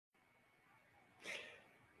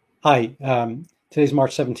Hi, today's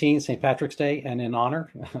March 17th, St. Patrick's Day, and in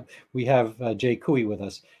honor, we have Jay Couey with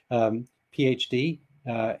us, PhD.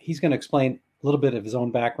 He's going to explain a little bit of his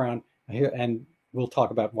own background here, and we'll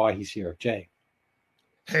talk about why he's here. Jay.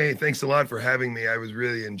 Hey, thanks a lot for having me. I was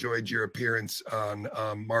really enjoyed your appearance on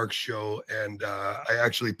Mark's show, and I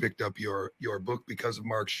actually picked up your book because of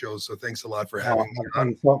Mark's show. So thanks a lot for having me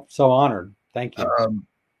I'm so honored. Thank you. on.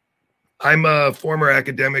 I'm a former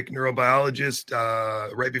academic neurobiologist.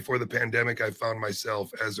 Right before the pandemic, I found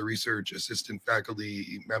myself as a research assistant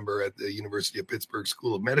faculty member at the University of Pittsburgh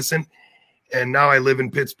School of Medicine. And now I live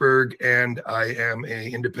in Pittsburgh, and I am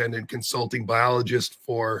an independent consulting biologist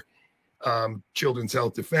for Children's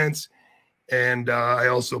Health Defense. And I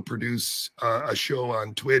also produce a show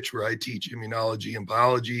on Twitch where I teach immunology and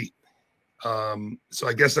biology. So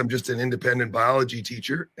I guess I'm just an independent biology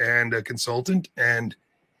teacher and a consultant, and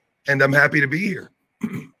I'm happy to be here.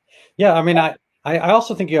 Yeah, I mean, I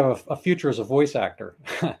also think you have a future as a voice actor.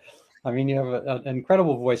 I mean, you have an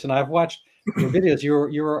incredible voice, and I've watched your videos.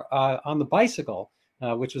 You were on the bicycle,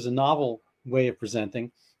 which was a novel way of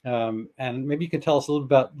presenting. And maybe you can tell us a little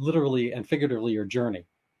about literally and figuratively your journey.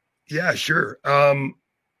 Yeah, sure.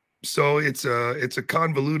 So it's a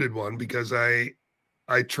convoluted one because I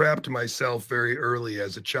trapped myself very early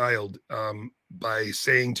as a child by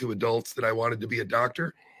saying to adults that I wanted to be a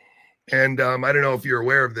doctor. And I don't know if you're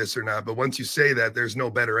aware of this or not, but once you say that, there's no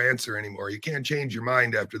better answer anymore. You can't change your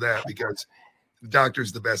mind after that because the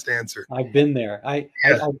doctor's the best answer. I've been there. I'm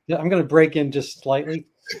going to break in just slightly.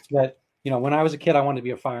 That when I was a kid, I wanted to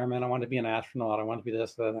be a fireman. I wanted to be an astronaut. I wanted to be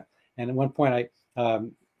this, that. And at one point,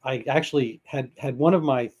 I actually had one of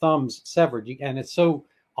my thumbs severed, and it's so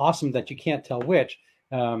awesome that you can't tell which.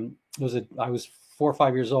 I was 4 or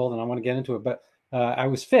 5 years old, and I want to get into it, but I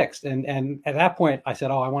was fixed. And at that point, I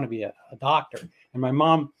said, "Oh, I want to be a doctor." And my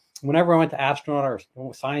mom, whenever I went to astronaut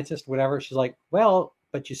or scientist, whatever, she's like, "Well,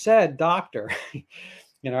 but you said doctor."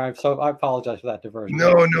 So I apologize for that diversion.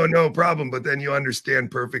 No problem. But then you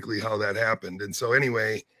understand perfectly how that happened. And so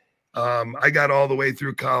anyway, I got all the way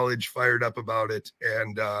through college, fired up about it.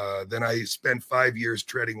 And then I spent 5 years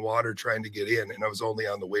treading water trying to get in, and I was only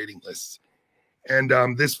on the waiting lists.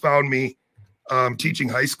 And this found me teaching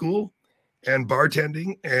high school and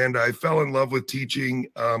bartending. And I fell in love with teaching,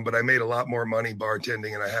 but I made a lot more money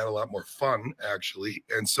bartending, and I had a lot more fun, actually.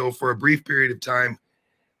 And so for a brief period of time,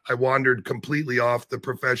 I wandered completely off the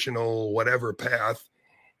professional whatever path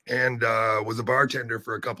and was a bartender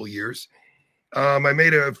for a couple years. I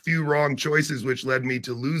made a few wrong choices, which led me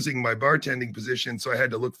to losing my bartending position. So I had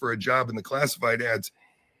to look for a job in the classified ads.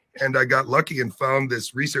 And I got lucky and found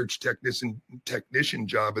this research technician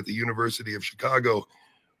job at the University of Chicago,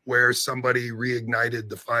 where somebody reignited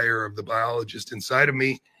the fire of the biologist inside of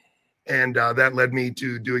me. And that led me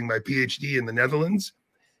to doing my PhD in the Netherlands,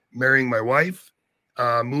 marrying my wife,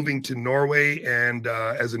 moving to Norway, and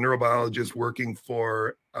as a neurobiologist working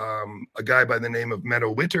for a guy by the name of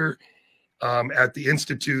Meadow Witter at the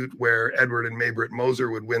institute where Edward and Maybrit Moser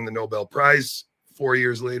would win the Nobel Prize 4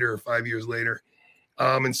 years later or 5 years later.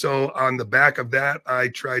 And so on the back of that, I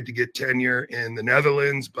tried to get tenure in the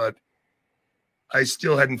Netherlands, but I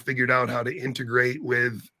still hadn't figured out how to integrate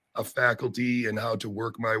with a faculty and how to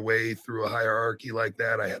work my way through a hierarchy like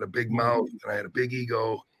that. I had a big mouth and I had a big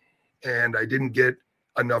ego, and I didn't get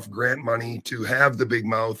enough grant money to have the big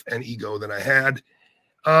mouth and ego that I had.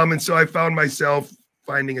 And so I found myself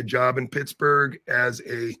finding a job in Pittsburgh as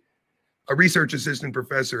a research assistant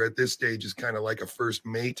professor. At this stage is kind of like a first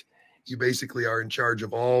mate. You basically are in charge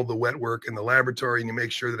of all the wet work in the laboratory, and you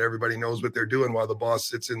make sure that everybody knows what they're doing while the boss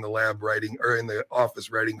sits in the lab writing, or in the office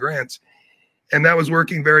writing grants. And that was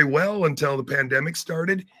working very well until the pandemic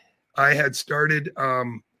started. I had started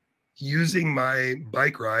using my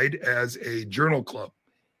bike ride as a journal club.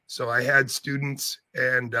 So I had students,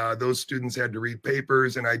 and those students had to read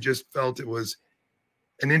papers, and I just felt it was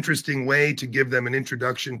an interesting way to give them an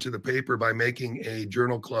introduction to the paper by making a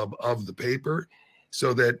journal club of the paper,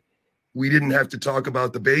 so that we didn't have to talk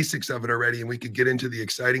about the basics of it already, and we could get into the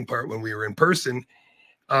exciting part when we were in person.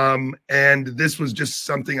 And this was just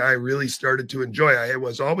something I really started to enjoy. I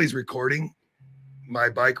was always recording my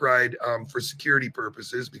bike ride for security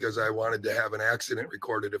purposes because I wanted to have an accident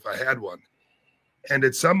recorded if I had one. And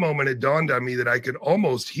at some moment, it dawned on me that I could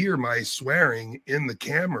almost hear my swearing in the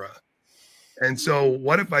camera. And so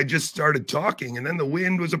what if I just started talking? And then the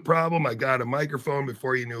wind was a problem. I got a microphone.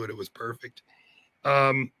 Before you knew it, it was perfect.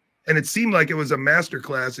 And it seemed like it was a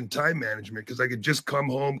masterclass in time management because I could just come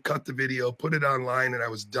home, cut the video, put it online, and I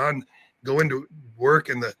was done, go into work.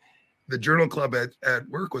 And the journal club at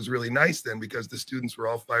work was really nice then because the students were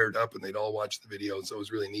all fired up and they'd all watch the video. And so it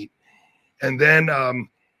was really neat. And then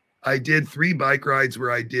I did 3 bike rides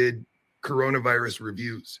where I did coronavirus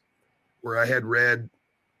reviews, where I had read,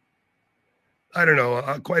 I don't know,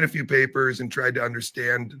 quite a few papers and tried to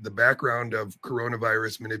understand the background of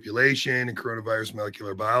coronavirus manipulation and coronavirus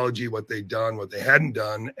molecular biology, what they'd done, what they hadn't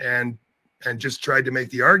done, and just tried to make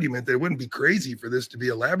the argument that it wouldn't be crazy for this to be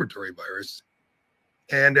a laboratory virus.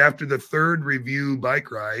 And after the 3rd review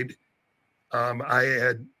bike ride, I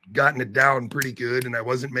had gotten it down pretty good and I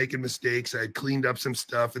wasn't making mistakes. I had cleaned up some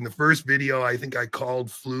stuff. In the first video, I think I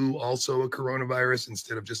called flu also a coronavirus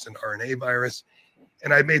instead of just an RNA virus.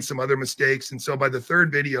 And I made some other mistakes. And so by the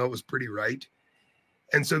 3rd video, it was pretty right.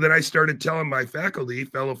 And so then I started telling my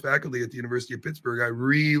fellow faculty at the University of Pittsburgh, I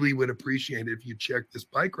really would appreciate it if you check this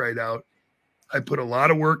bike ride out. I put a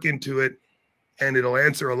lot of work into it, and it'll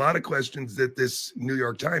answer a lot of questions that this New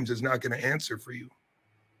York Times is not going to answer for you.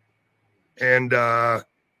 And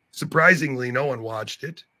surprisingly, no one watched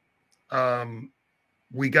it.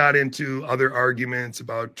 We got into other arguments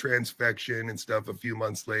about transfection and stuff a few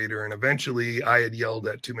months later. And eventually I had yelled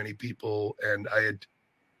at too many people, and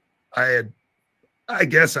I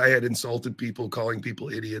guess I had insulted people, calling people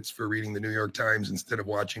idiots for reading the New York Times instead of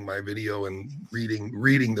watching my video and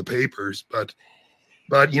reading the papers. But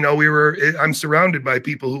I'm surrounded by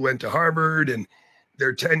people who went to Harvard and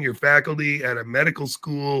they're tenure faculty at a medical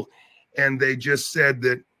school. And they just said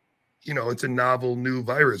that, it's a novel new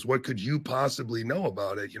virus. What could you possibly know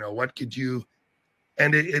about it? What could you,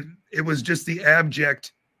 and it was just the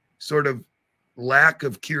abject sort of lack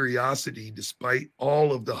of curiosity, despite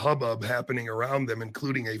all of the hubbub happening around them,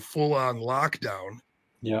 including a full-on lockdown.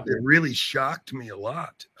 Yeah. It really shocked me a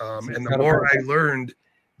lot. And the more I learned,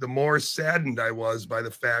 the more saddened I was by the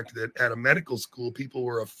fact that at a medical school, people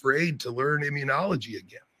were afraid to learn immunology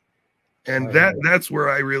again. And that's where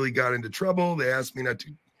I really got into trouble. They asked me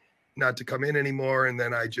not to come in anymore. And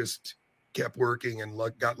then I just kept working and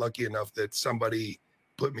got lucky enough that somebody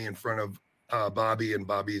put me in front of Bobby, and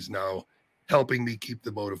Bobby is now helping me keep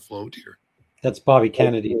the boat afloat here. That's Bobby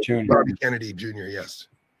Kennedy Jr. Bobby Kennedy Jr. Yes.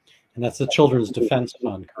 And that's the Children's Defense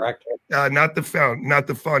Fund, correct? Not the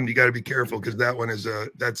fund. You got to be careful because that one is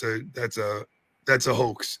that's a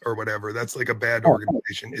hoax or whatever. That's like a bad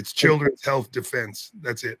organization. It's Children's Health Defense.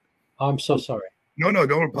 That's it. I'm so sorry. No,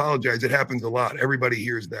 don't apologize. It happens a lot. Everybody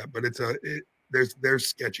hears that, but they're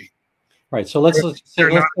sketchy. Right. So let's say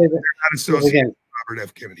not associated with Robert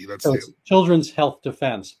F. Kennedy. So it's Children's Health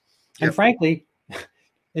Defense. And Yep. frankly,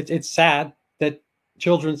 it's sad that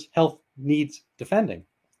children's health needs defending.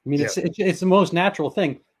 I mean, it's the most natural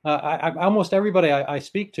thing. Almost everybody I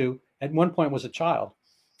speak to at one point was a child,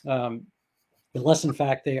 unless in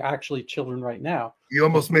fact they are actually children right now. You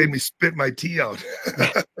almost made me spit my tea out.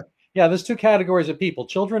 Yeah, there's 2 categories of people: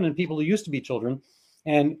 children and people who used to be children,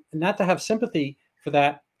 and not to have sympathy for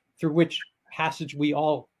that, through which passage we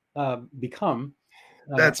all become.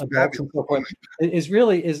 That's adults and so forth, is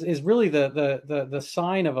really the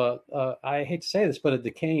sign of a I hate to say this, but a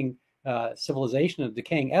decaying civilization, a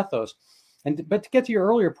decaying ethos. But to get to your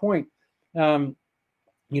earlier point, I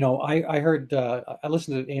heard I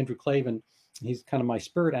listened to Andrew Clavin. He's kind of my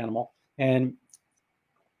spirit animal, and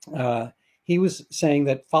he was saying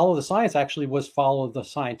that follow the science actually was follow the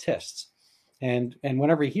scientists, and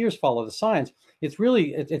whenever he hears follow the science,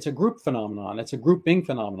 it's a group phenomenon. It's a grouping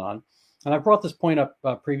phenomenon. And I brought this point up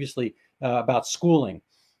previously about schooling.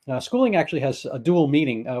 Schooling actually has a dual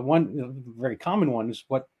meaning. One very common one is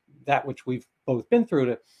which we've both been through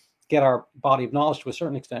to get our body of knowledge to a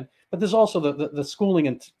certain extent. But there's also the schooling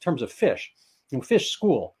in terms of fish, fish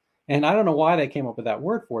school. And I don't know why they came up with that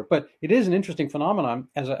word for it, but it is an interesting phenomenon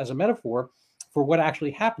as a metaphor for what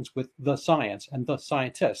actually happens with the science and the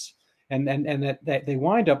scientists, and that they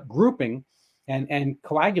wind up grouping and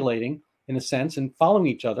coagulating in a sense and following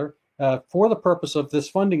each other. For the purpose of this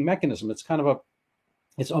funding mechanism.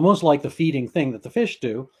 It's almost like the feeding thing that the fish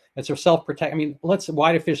do. It's their self-protect. I mean,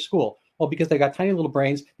 why do fish school? Well, because they got tiny little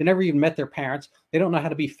brains. They never even met their parents. They don't know how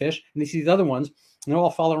to be fish. And they see these other ones, and they're all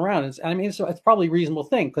following around. It's probably a reasonable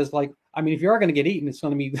thing because, if you are going to get eaten, it's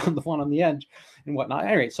going to be the one on the edge and whatnot.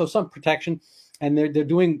 Anyway, so some protection, and they're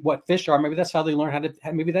doing what fish are. Maybe that's how they learn how to.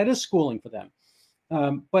 Maybe that is schooling for them.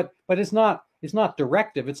 But it's not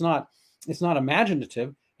directive. It's not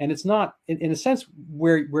imaginative. And it's not, in a sense,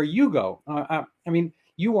 where you go.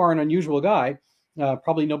 You are an unusual guy.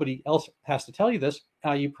 Probably nobody else has to tell you this.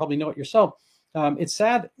 You probably know it yourself. It's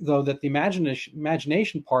sad, though, that the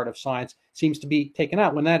imagination part of science seems to be taken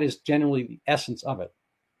out when that is generally the essence of it.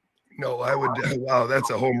 No, I would. Wow, that's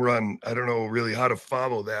a home run. I don't know really how to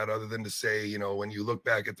follow that other than to say, when you look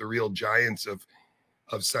back at the real giants of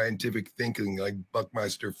scientific thinking, like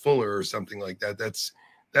Buckminster Fuller or something like that,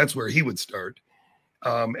 that's where he would start.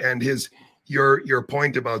 And your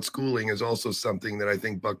point about schooling is also something that I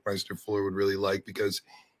think Buckminster Fuller would really like, because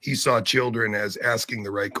he saw children as asking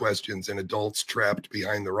the right questions and adults trapped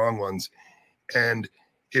behind the wrong ones. And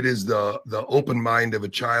it is the open mind of a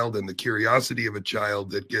child and the curiosity of a child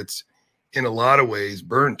that gets, in a lot of ways,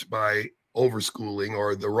 burnt by overschooling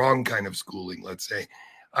or the wrong kind of schooling, let's say.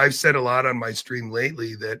 I've said a lot on my stream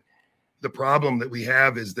lately that the problem that we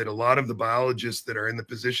have is that a lot of the biologists that are in the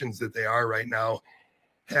positions that they are right now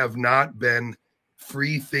have not been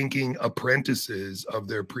free thinking apprentices of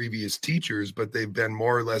their previous teachers, but they've been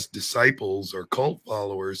more or less disciples or cult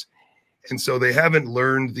followers. And so they haven't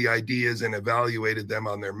learned the ideas and evaluated them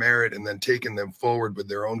on their merit and then taken them forward with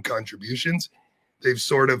their own contributions. They've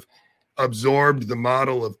sort of absorbed the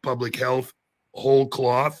model of public health whole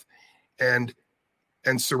cloth and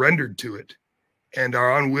surrendered to it, and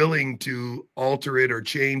are unwilling to alter it or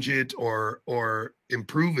change it or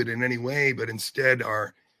improve it in any way, but instead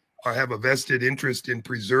are have a vested interest in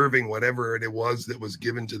preserving whatever it was that was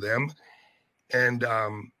given to them. And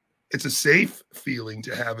it's a safe feeling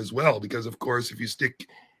to have as well, because of course, if you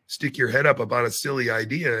stick your head up about a silly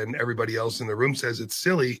idea and everybody else in the room says it's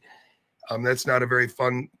silly, that's not a very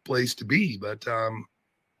fun place to be. But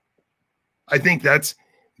I think that's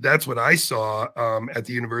what I saw at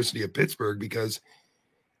the University of Pittsburgh, because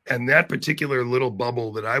in that particular little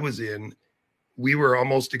bubble that I was in, we were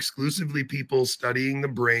almost exclusively people studying the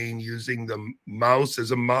brain Mm-hmm. using the mouse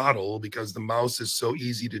as a model, because the mouse is so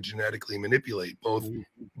easy to genetically manipulate,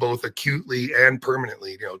 both acutely and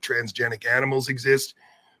permanently. You know, transgenic animals exist,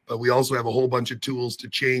 but we also have a whole bunch of tools to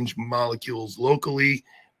change molecules locally,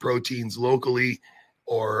 proteins locally,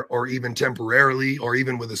 or even temporarily, or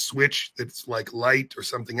even with a switch that's like light or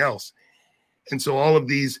something else. And so all of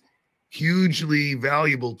these hugely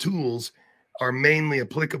valuable tools are mainly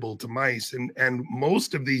applicable to mice. And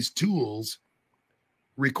most of these tools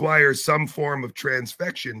require some form of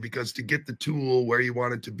transfection, because to get the tool where you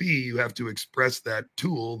want it to be, you have to express that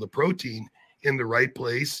tool, the protein, in the right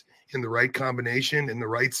place, in the right combination, in the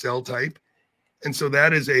right cell type. And so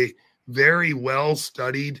that is a very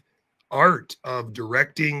well-studied art of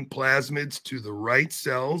directing plasmids to the right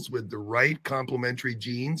cells with the right complementary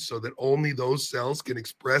genes, so that only those cells can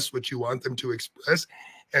express what you want them to express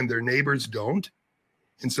and their neighbors don't.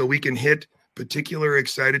 And so we can hit particular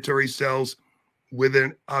excitatory cells with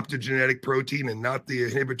an optogenetic protein and not the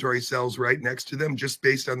inhibitory cells right next to them, just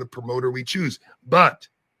based on the promoter we choose. But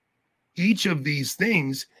each of these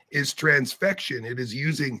things is transfection. It is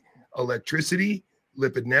using electricity,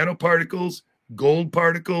 lipid nanoparticles, gold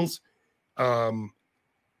particles,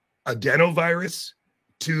 adenovirus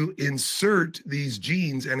to insert these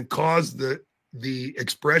genes and cause the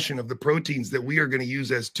expression of the proteins that we are going to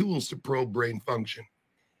use as tools to probe brain function.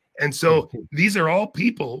 And so these are all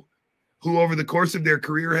people who over the course of their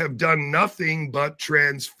career have done nothing but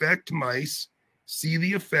transfect mice, see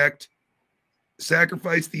the effect,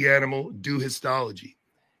 sacrifice the animal, do histology.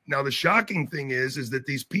 Now, the shocking thing is that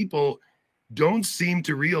these people don't seem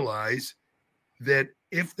to realize that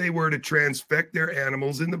if they were to transfect their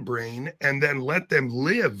animals in the brain and then let them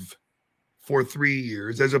live for 3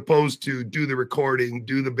 years, as opposed to do the recording,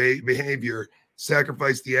 do the behavior,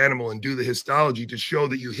 sacrifice the animal, and do the histology to show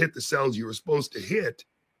that you hit the cells you were supposed to hit,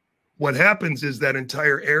 what happens is that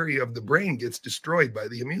entire area of the brain gets destroyed by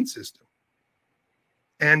the immune system.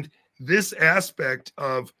 And this aspect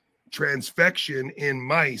of transfection in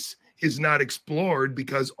mice is not explored,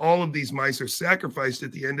 because all of these mice are sacrificed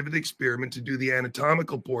at the end of an experiment to do the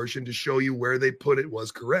anatomical portion to show you where they put it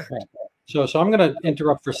was correct. Right. So I'm going to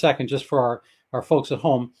interrupt for a second, just for our folks at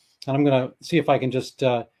home, and I'm going to see if I can just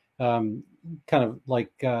kind of like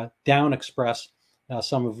down express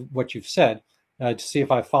some of what you've said to see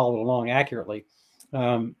if I followed along accurately.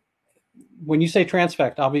 When you say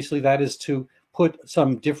transfect, obviously that is to put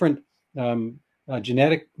some different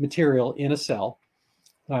genetic material in a cell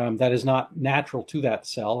that is not natural to that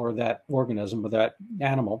cell or that organism or that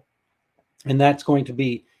animal, and that's going to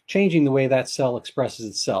be changing the way that cell expresses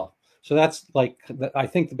itself. So that's like, I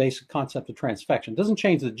think, the basic concept of transfection. It doesn't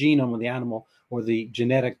change the genome of the animal or the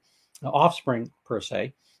genetic offspring per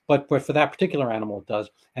se, but for that particular animal it does.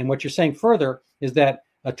 And what you're saying further is that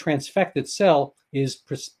a transfected cell is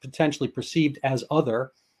potentially perceived as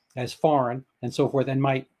other, as foreign, and so forth, and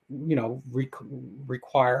might,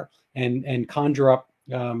 require and conjure up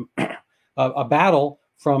a battle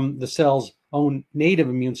from the cell's own native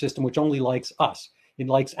immune system, which only likes us. It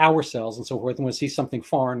likes our cells and so forth. And when it sees something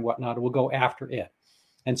foreign, whatnot, it will go after it.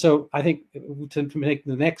 And so I think to make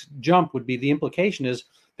the next jump would be, the implication is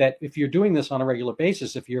that if you're doing this on a regular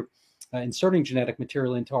basis, if you're inserting genetic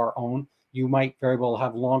material into our own, you might very well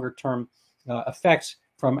have longer term effects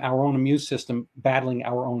from our own immune system battling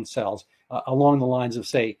our own cells along the lines of,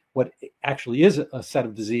 say, what actually is a set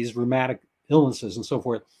of diseases, rheumatic illnesses, and so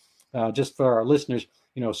forth. Just for our listeners,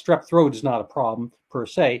 strep throat is not a problem per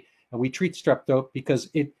se. We treat strep throat because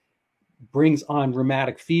it brings on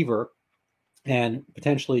rheumatic fever and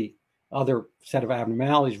potentially other set of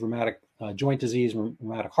abnormalities, rheumatic joint disease,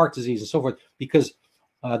 rheumatic heart disease, and so forth, because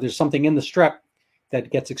there's something in the strep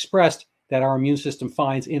that gets expressed that our immune system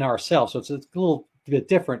finds in ourselves. So it's a little bit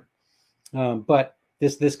different. But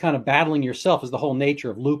this kind of battling yourself is the whole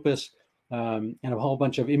nature of lupus and a whole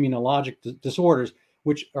bunch of immunologic disorders,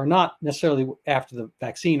 which are not necessarily after the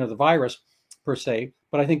vaccine or the virus per se,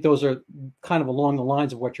 but I think those are kind of along the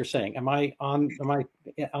lines of what you're saying. Am I on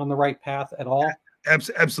the right path at all?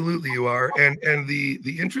 Absolutely, you are. And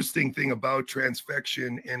the interesting thing about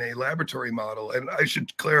transfection in a laboratory model, and I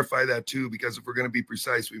should clarify that too, because if we're going to be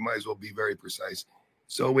precise, we might as well be very precise.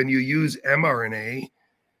 So when you use mRNA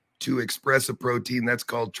to express a protein, that's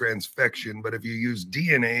called transfection. But if you use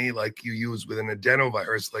DNA, like you use with an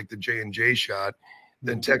adenovirus, like the J&J shot,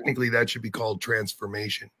 then technically that should be called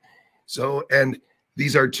transformation. So, and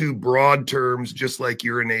these are two broad terms, just like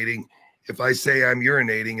urinating. If I say I'm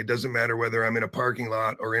urinating, it doesn't matter whether I'm in a parking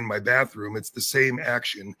lot or in my bathroom, it's the same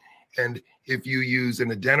action. And if you use an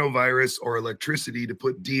adenovirus or electricity to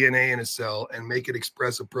put DNA in a cell and make it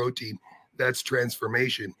express a protein, that's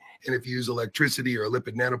transformation. And if you use electricity or a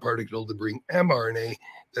lipid nanoparticle to bring mRNA,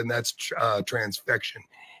 then that's transfection.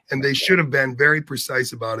 And they should have been very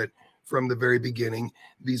precise about it from the very beginning.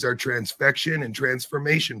 These are transfection and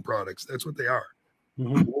transformation products. That's what they are.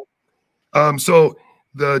 Mm-hmm. So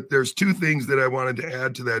there's two things that I wanted to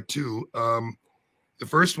add to that too. The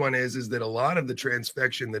first one is that a lot of the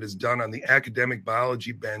transfection that is done on the academic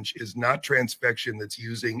biology bench is not transfection that's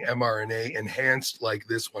using mRNA enhanced like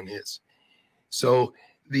this one is. So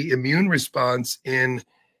the immune response in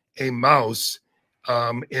a mouse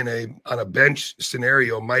on a bench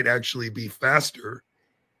scenario might actually be faster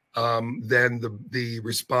than the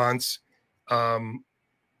response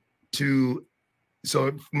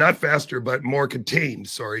so not faster, but more contained,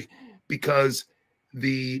 because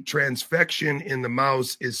the transfection in the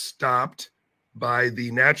mouse is stopped by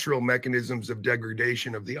the natural mechanisms of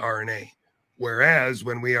degradation of the RNA. Whereas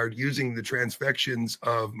when we are using the transfections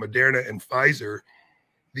of Moderna and Pfizer,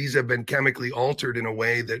 these have been chemically altered in a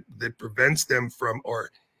way that prevents them from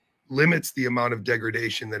or limits the amount of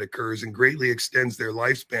degradation that occurs and greatly extends their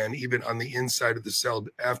lifespan, even on the inside of the cell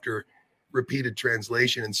after repeated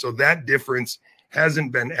translation. And so that difference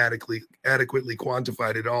hasn't been adequately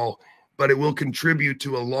quantified at all, but it will contribute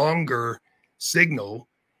to a longer signal.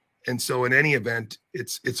 And so in any event,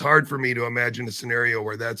 it's hard for me to imagine a scenario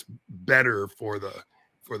where that's better for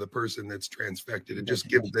the person that's transfected. It just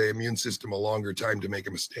gives the immune system a longer time to make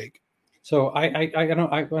a mistake. So I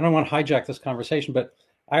don't want to hijack this conversation, but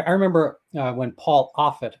I remember when Paul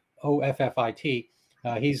Offit, OFFIT,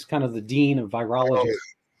 he's kind of the dean of virology.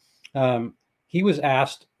 He was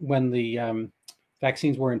asked when the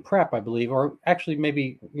vaccines were in prep, I believe, or actually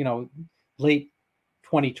maybe late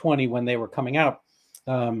 2020 when they were coming out,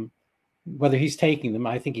 whether he's taking them.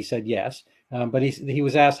 I think he said yes, but he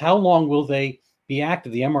was asked how long will they be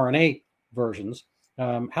active, the mRNA versions.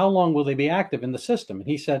 How long will they be active in the system? And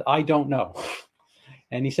he said, I don't know.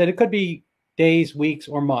 And he said it could be days, weeks,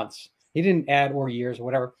 or months. He didn't add or years or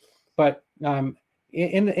whatever. But in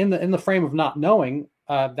the frame of not knowing,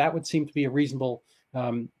 that would seem to be a reasonable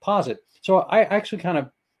posit. So I actually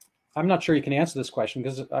I'm not sure you can answer this question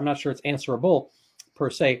because I'm not sure it's answerable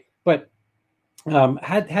per se. But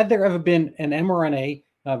had there ever been an mRNA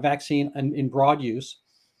vaccine in broad use,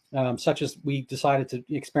 such as we decided to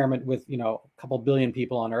experiment with, a couple billion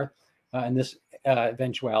people on Earth in this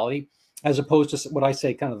eventuality, as opposed to what I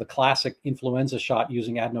say, kind of the classic influenza shot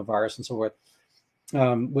using adenovirus and so forth.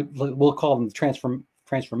 We'll call them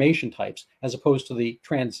transformation types, as opposed to the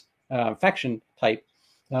transfection type.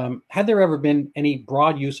 Had there ever been any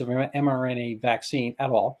broad use of mRNA vaccine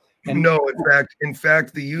at all? And no, in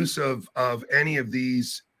fact, the use of any of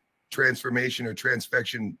these transformation or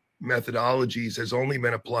transfection methodologies has only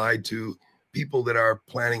been applied to people that are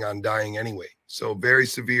planning on dying anyway. So very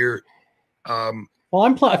severe.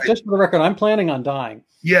 Well, just for the record, I'm planning on dying.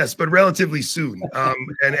 Yes, but relatively soon,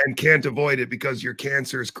 and can't avoid it because your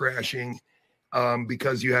cancer is crashing,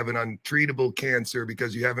 because you have an untreatable cancer,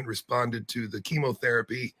 because you haven't responded to the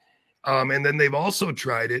chemotherapy. And then they've also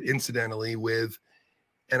tried it, incidentally, with,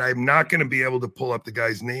 and I'm not going to be able to pull up the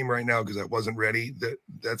guy's name right now because I wasn't ready.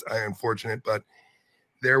 That's unfortunate, but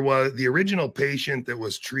there was the original patient that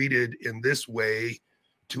was treated in this way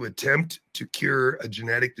to attempt to cure a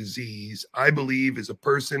genetic disease, I believe, is a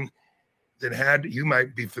person that had, you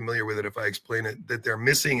might be familiar with it if I explain it, that they're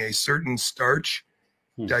missing a certain starch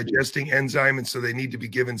digesting enzyme. And so they need to be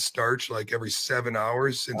given starch like every 7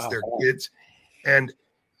 hours since they're kids. And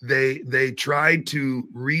they tried to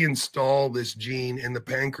reinstall this gene in the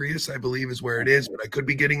pancreas, I believe is where it is, but I could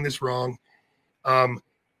be getting this wrong.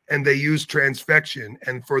 And they used transfection.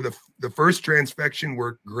 And for the first transfection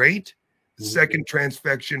worked great. The second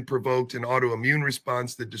transfection provoked an autoimmune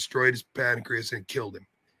response that destroyed his pancreas and killed him.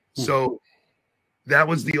 So that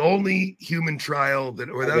was the only human trial that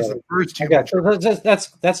was the first human trial.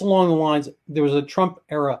 That's along the lines. There was a Trump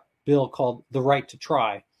era bill called the Right to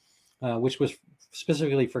Try, which was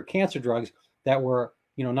specifically for cancer drugs that were,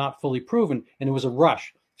 not fully proven, and it was a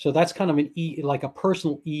rush. So that's kind of like a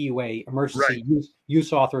personal EUA, emergency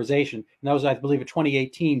use authorization, and that was, I believe, a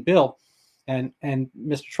 2018 bill. And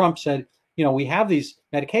Mr. Trump said, we have these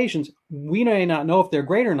medications. We may not know if they're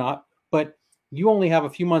great or not, but you only have a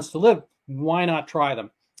few months to live. Why not try them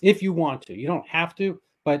if you want to? You don't have to,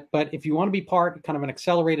 but if you want to be part, kind of an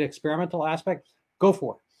accelerated experimental aspect, go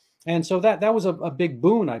for it. And so that was a big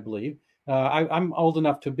boon, I believe. I'm old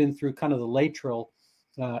enough to have been through kind of the Laetrile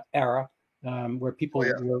era, where people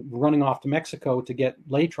were running off to Mexico to get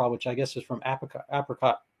Laetrile, which I guess is from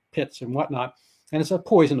apricot pits and whatnot. And it's a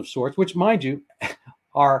poison of sorts, which, mind you,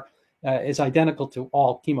 is identical to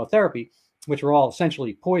all chemotherapy, which are all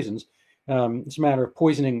essentially poisons. It's a matter of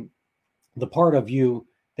poisoning the part of you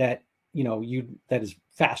that that is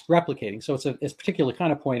fast replicating. So it's a particular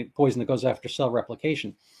kind of poison that goes after cell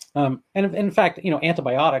replication. And in fact,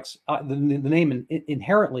 antibiotics, the name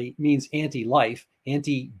inherently means anti-life,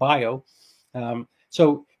 anti-bio.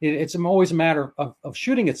 So it's always a matter of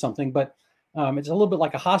shooting at something, but it's a little bit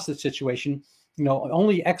like a hostage situation.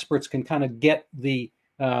 Only experts can kind of get the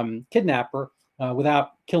kidnapper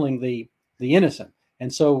without killing the innocent.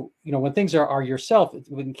 And so, when things are yourself,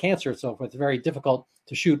 when cancer itself, it's very difficult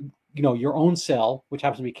to shoot, your own cell, which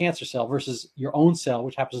happens to be a cancer cell, versus your own cell,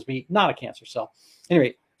 which happens to be not a cancer cell.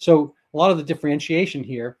 Anyway, so a lot of the differentiation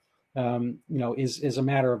here, is a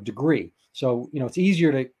matter of degree. So, it's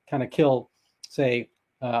easier to kind of kill, say,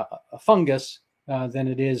 a fungus than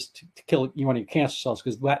it is to kill one of your cancer cells,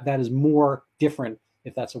 because that is more different,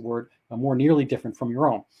 if that's a word, more nearly different from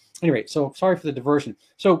your own. Anyway, so sorry for the diversion.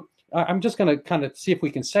 So I'm just going to kind of see if we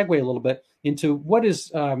can segue a little bit into what is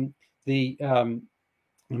when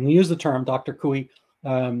we use the term, Dr. Couey,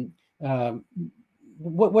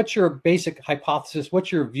 what's your basic hypothesis? What's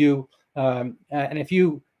your view? And if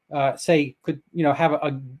you say could have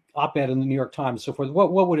a op-ed in the New York Times and so forth,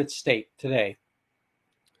 what would it state today?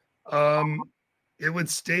 It would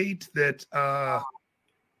state that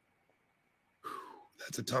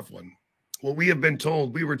that's a tough one. Well, we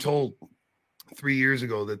were told 3 years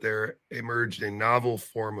ago that there emerged a novel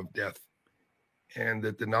form of death, and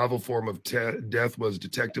that the novel form of death was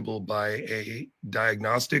detectable by a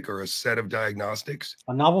diagnostic or a set of diagnostics.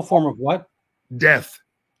 A novel form of what? Death.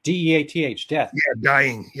 DEATH, death. Yeah,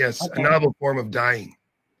 dying. Yes, okay. A novel form of dying.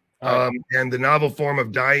 Right. And the novel form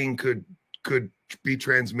of dying could be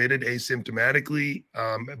transmitted asymptomatically,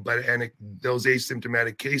 those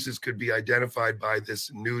asymptomatic cases could be identified by this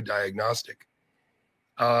new diagnostic.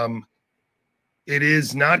 It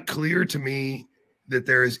is not clear to me that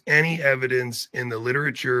there is any evidence in the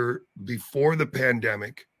literature before the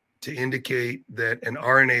pandemic to indicate that an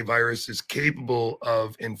RNA virus is capable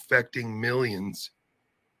of infecting millions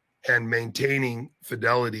and maintaining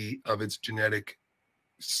fidelity of its genetic,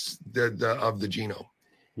 of the genome.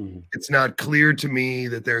 Mm-hmm. It's not clear to me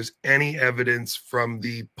that there's any evidence from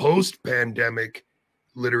the post-pandemic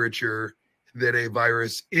literature that a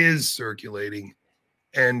virus is circulating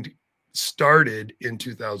and started in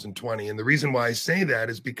 2020. And the reason why I say that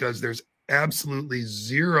is because there's absolutely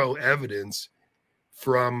zero evidence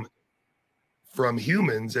from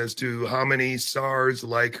humans as to how many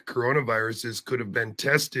SARS-like coronaviruses could have been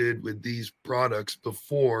tested with these products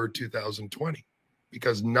before 2020,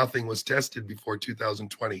 because nothing was tested before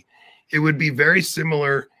 2020. It would be very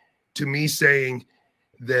similar to me saying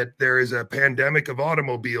that there is a pandemic of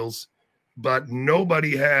automobiles, but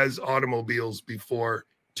nobody has automobiles before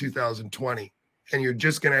 2020. And you're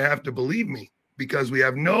just going to have to believe me, because we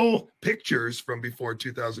have no pictures from before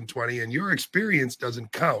 2020, and your experience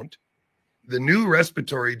doesn't count. The new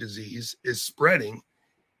respiratory disease is spreading,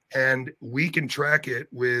 and we can track it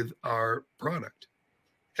with our product.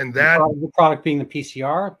 And that the product being the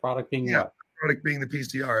PCR, product being what? Product being the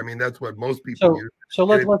PCR. I mean, that's what most people use. So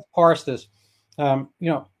let's parse this.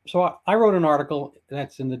 So I wrote an article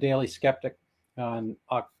that's in the Daily Skeptic on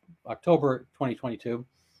October 2022,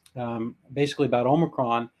 basically about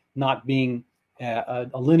Omicron not being a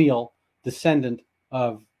lineal descendant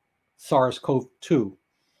of SARS-CoV-2.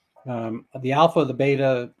 The alpha, the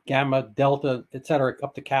beta, gamma, delta, et cetera,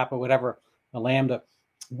 up to kappa, whatever, lambda,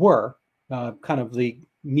 were kind of the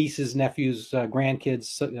nieces, nephews,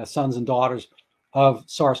 grandkids, sons and daughters of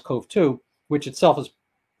SARS-CoV-2, which itself is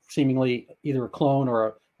seemingly either a clone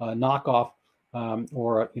or a knockoff,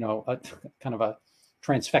 or a kind of a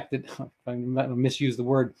transfected, I misuse the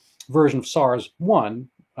word, version of SARS-1.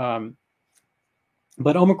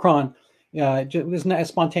 But Omicron was not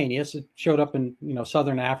spontaneous. It showed up in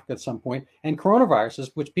southern Africa at some point. And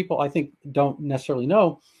coronaviruses, which people I think don't necessarily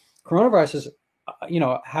know, coronaviruses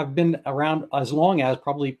have been around as long as,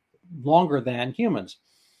 probably longer than, humans.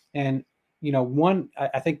 And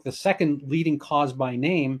I think the second leading cause by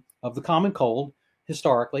name of the common cold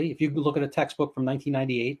historically, if you look at a textbook from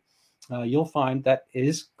 1998, you'll find that it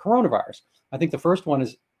is coronavirus. I think the first one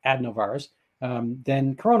is adenovirus,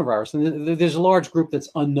 then coronavirus. And there's a large group that's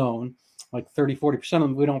unknown, like 30-40% of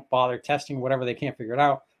them we don't bother testing, whatever, they can't figure it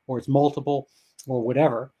out, or it's multiple or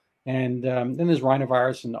whatever. And then there's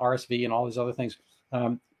rhinovirus and RSV and all these other things.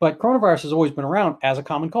 But coronavirus has always been around as a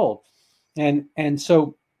common cold. And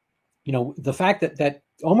so, the fact that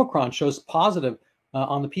Omicron shows positive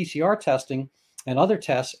on the PCR testing and other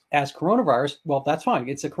tests as coronavirus, well, that's fine.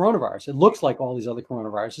 It's a coronavirus. It looks like all these other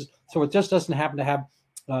coronaviruses. So it just doesn't happen to have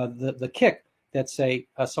the kick that, say,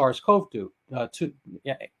 SARS-CoV-2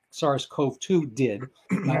 did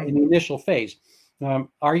in the initial phase.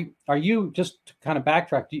 Are you just to kind of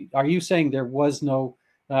backtrack? Are you saying there was no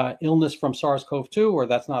illness from SARS-CoV-2, or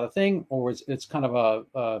that's not a thing, or it's kind of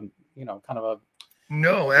a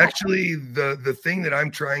No, actually, the thing that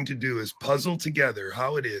I'm trying to do is puzzle together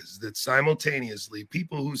how it is that simultaneously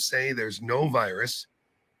people who say there's no virus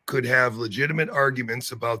could have legitimate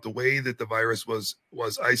arguments about the way that the virus was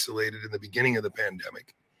isolated in the beginning of the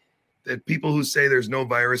pandemic. That people who say there's no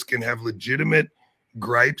virus can have legitimate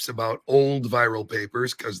gripes about old viral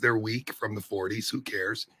papers because they're weak from the 40s. Who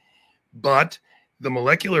cares? But the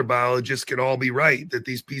molecular biologists can all be right that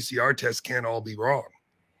these PCR tests can't all be wrong.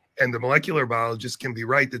 And the molecular biologists can be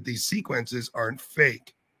right that these sequences aren't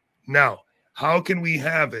fake. Now, how can we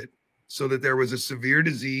have it so that there was a severe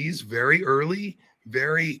disease very early,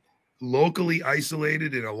 very locally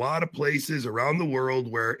isolated in a lot of places around the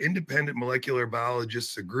world where independent molecular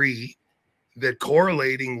biologists agree that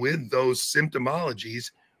correlating with those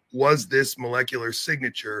symptomologies was this molecular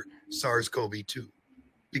signature SARS-CoV-2?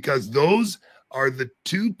 Because those are the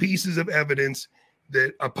two pieces of evidence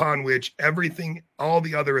that upon which all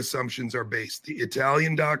the other assumptions are based. The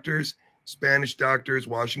Italian doctors, Spanish doctors,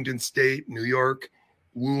 Washington State, New York,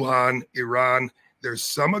 Wuhan, Iran, there's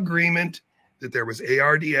some agreement that there was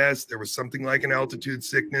ARDS, there was something like an altitude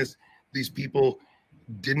sickness. These people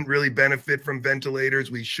didn't really benefit from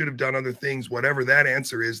ventilators. We should have done other things. Whatever that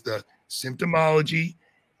answer is, the symptomology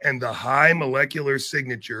and the high molecular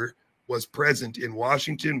signature was present in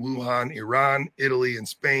Washington, Wuhan, Iran, Italy, and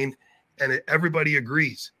Spain. And everybody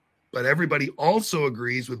agrees. But everybody also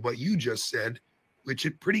agrees with what you just said, which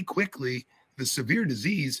it pretty quickly, the severe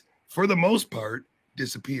disease, for the most part,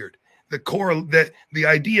 disappeared. The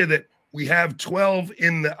idea that we have 12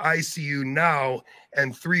 in the ICU now,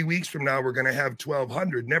 and 3 weeks from now we're going to have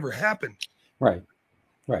 1,200 never happened. Right.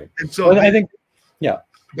 And so I think,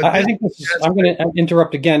 I think this is, I'm going to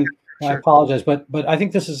interrupt again. Sure. I apologize, but I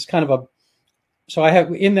think this is kind of so I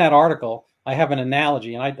have in that article, I have an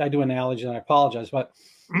analogy, and I do analogy, and I apologize, but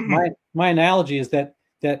my analogy is that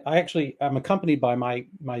I'm accompanied by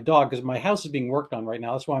my dog, because my house is being worked on right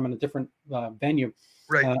now. That's why I'm in a different venue.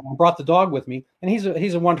 Right. I brought the dog with me, and he's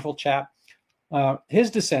a wonderful chap. His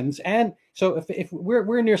descendants, and so if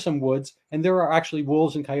we're near some woods, and there are actually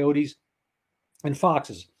wolves and coyotes and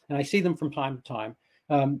foxes, and I see them from time to time.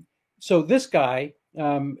 So this guy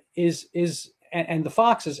is and the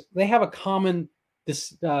foxes, they have a common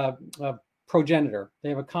progenitor. They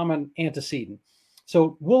have a common antecedent.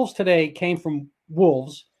 So wolves today came from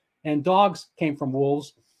wolves, and dogs came from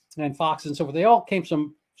wolves, and foxes and so forth. They all came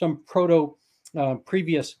from some proto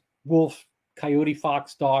previous wolf, coyote,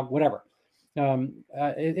 fox, dog, whatever.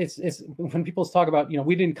 It's when people talk about,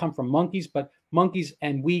 we didn't come from monkeys, but monkeys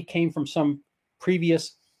and we came from some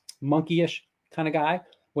previous monkey-ish kind of guy,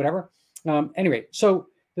 whatever. Anyway, so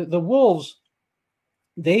the wolves,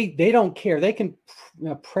 they don't care. They can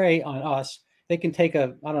prey on us. They can take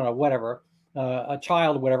a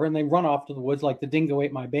child or whatever, and they run off to the woods like the dingo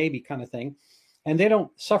ate my baby kind of thing. And they don't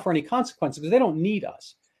suffer any consequences because they don't need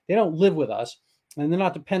us. They don't live with us, and they're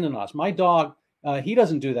not dependent on us. My dog, he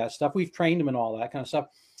doesn't do that stuff. We've trained him and all that kind of stuff,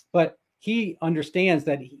 but he understands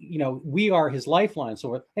that, we are his lifeline.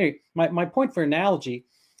 So anyway, my point for analogy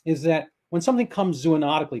is that when something comes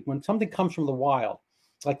zoonotically, when something comes from the wild,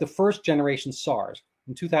 like the first generation SARS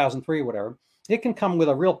in 2003 or whatever, it can come with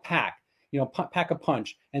a real pack, pack a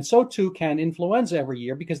punch. And so too can influenza every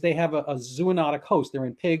year because they have a zoonotic host. They're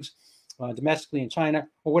in pigs, domestically in China,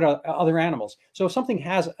 or what other animals. So if something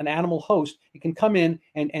has an animal host, it can come in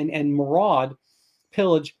and maraud,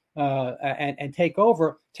 pillage, and take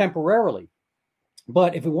over temporarily.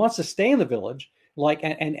 But if it wants to stay in the village, like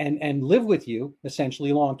and live with you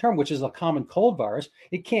essentially long term, which is a common cold virus,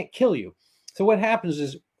 it can't kill you. So what happens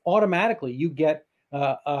is automatically you get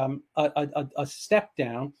a step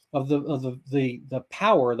down of the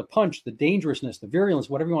power, the punch, the dangerousness, the virulence,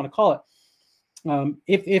 whatever you want to call it.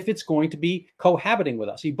 If it's going to be cohabiting with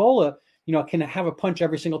us, Ebola, can have a punch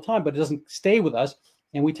every single time, but it doesn't stay with us,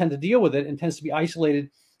 and we tend to deal with it, and tends to be isolated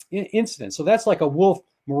incidents. So that's like a wolf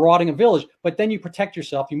marauding a village, but then you protect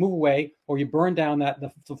yourself, you move away, or you burn down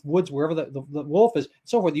the woods wherever the wolf is, and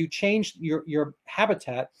so forth. You change your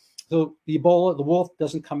habitat so the Ebola, the wolf,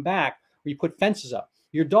 doesn't come back, or you put fences up.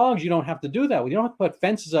 Your dogs, you don't have to do that. You don't have to put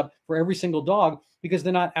fences up for every single dog because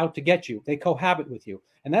they're not out to get you. They cohabit with you.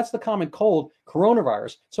 And that's the common cold,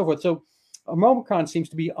 coronavirus, so forth. So Omicron seems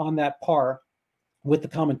to be on that par with the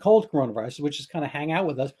common cold coronavirus, which is kind of hang out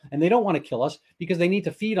with us, and they don't want to kill us because they need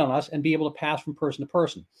to feed on us and be able to pass from person to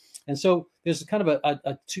person. And so there's kind of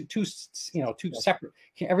a two separate,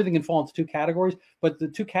 everything can fall into two categories, but the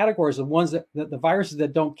two categories are the ones that the viruses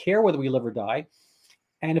that don't care whether we live or die.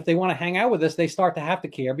 And if they want to hang out with us, they start to have to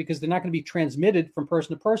care because they're not going to be transmitted from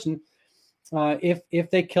person to person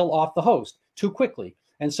if they kill off the host too quickly.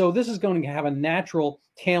 And so this is going to have a natural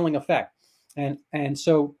tailing effect. And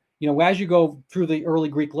so, as you go through the early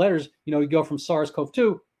Greek letters, you go from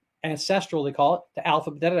SARS-CoV-2, ancestral, they call it, to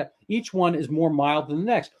alpha, beta. Each one is more mild than the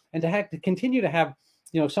next. And to continue to have,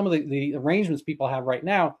 some of the arrangements people have right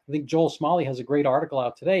now, I think Joel Smalley has a great article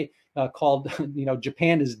out today called,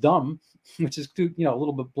 Japan is dumb, which is, a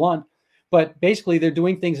little bit blunt. But basically, they're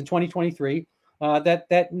doing things in 2023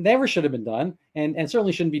 that never should have been done and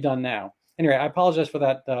certainly shouldn't be done now. Anyway, I apologize for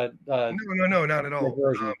that. No, not at all.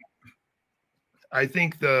 I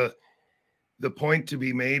think the point to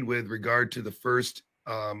be made with regard to the first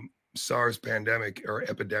SARS pandemic or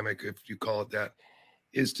epidemic, if you call it that,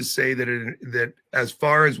 is to say that as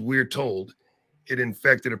far as we're told, it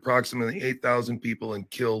infected approximately 8,000 people and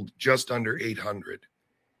killed just under 800.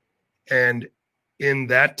 And in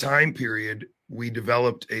that time period, we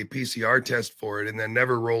developed a PCR test for it and then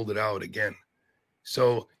never rolled it out again.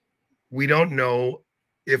 So we don't know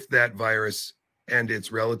if that virus and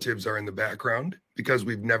its relatives are in the background because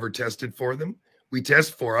we've never tested for them. We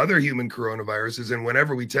test for other human coronaviruses, and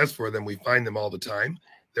whenever we test for them, we find them all the time.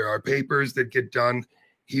 There are papers that get done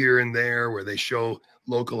here and there where they show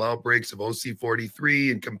local outbreaks of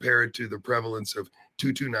OC43 and compare it to the prevalence of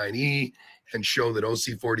 229E and show that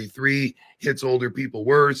OC43 hits older people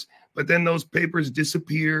worse. But then those papers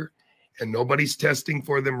disappear and nobody's testing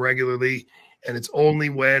for them regularly. And it's only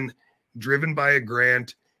when driven by a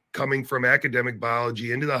grant coming from academic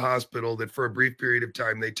biology into the hospital that for a brief period of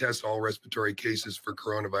time, they test all respiratory cases for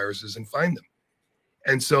coronaviruses and find them.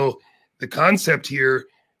 And so the concept here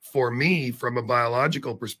for me, from a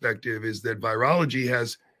biological perspective, is that virology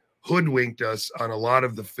has hoodwinked us on a lot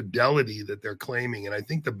of the fidelity that they're claiming. And I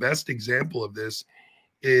think the best example of this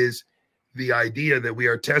is the idea that we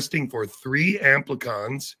are testing for 3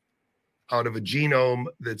 amplicons out of a genome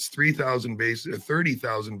that's 30,000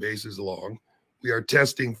 bases long. We are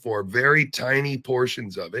testing for very tiny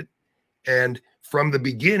portions of it. And from the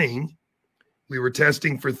beginning, we were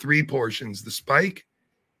testing for 3 portions: the spike,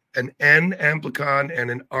 an N amplicon, and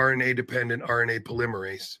an RNA-dependent RNA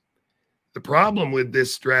polymerase. The problem with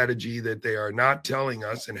this strategy that they are not telling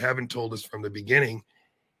us and haven't told us from the beginning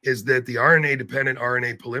is that the RNA-dependent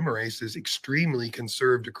RNA polymerase is extremely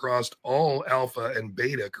conserved across all alpha and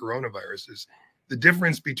beta coronaviruses. The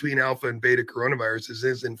difference between alpha and beta coronaviruses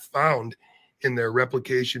isn't found in their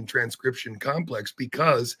replication transcription complex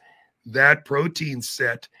because that protein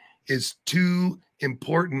set is too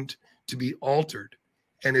important to be altered.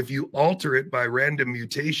 And if you alter it by random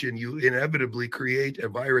mutation, you inevitably create a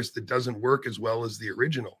virus that doesn't work as well as the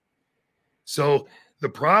original. So the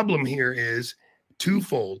problem here is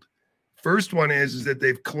twofold. First one is that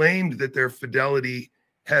they've claimed that their fidelity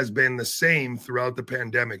has been the same throughout the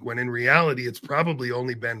pandemic, when in reality, it's probably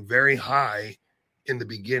only been very high in the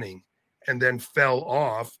beginning and then fell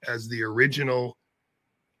off as the original,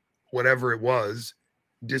 whatever it was,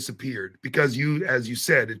 disappeared. Because as you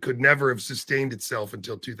said, it could never have sustained itself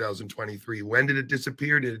until 2023. When did it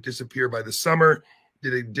disappear? Did it disappear by the summer?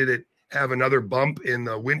 Did it have another bump in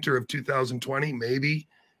the winter of 2020? Maybe.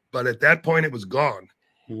 But at that point, it was gone.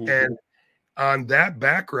 Mm-hmm. And on that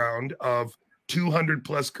background of 200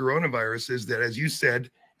 plus coronaviruses that, as you said,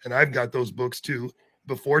 and I've got those books too,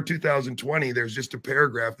 before 2020, there's just a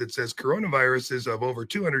paragraph that says coronaviruses of over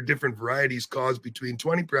 200 different varieties cause between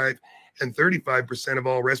 25 and 35% of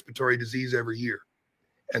all respiratory disease every year.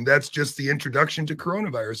 And that's just the introduction to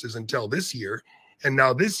coronaviruses until this year. And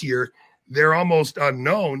now this year, they're almost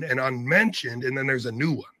unknown and unmentioned, and then there's a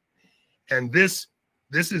new one. And this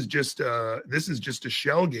is just a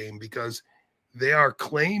shell game, because they are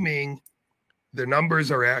claiming the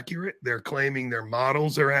numbers are accurate. They're claiming their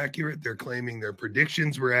models are accurate. They're claiming their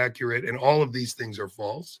predictions were accurate, and all of these things are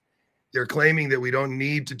false. They're claiming that we don't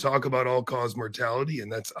need to talk about all-cause mortality, and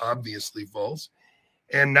that's obviously false.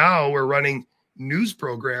 And now we're running news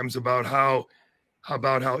programs about how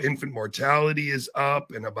infant mortality is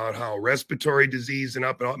up and about how respiratory disease and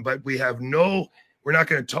up, but we're not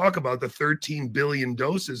going to talk about the 13 billion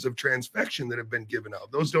doses of transfection that have been given out.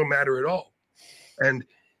 Those don't matter at all. And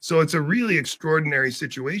so it's a really extraordinary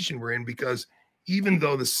situation we're in, because even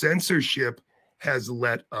though the censorship has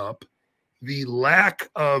let up, the lack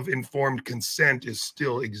of informed consent is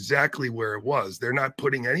still exactly where it was. They're not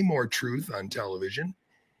putting any more truth on television.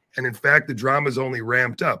 And in fact, the drama's only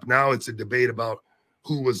ramped up. Now it's a debate about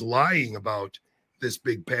who was lying about this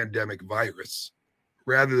big pandemic virus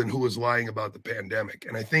rather than who was lying about the pandemic.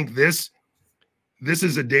 And I think this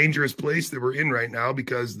is a dangerous place that we're in right now,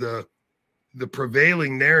 because the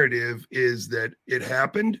prevailing narrative is that it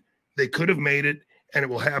happened, they could have made it, and it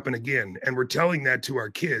will happen again. And we're telling that to our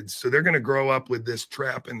kids. So they're going to grow up with this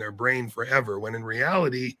trap in their brain forever, when in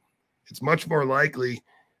reality, it's much more likely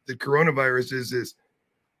that coronaviruses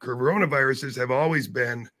have always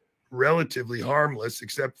been relatively harmless,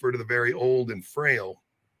 except for to the very old and frail.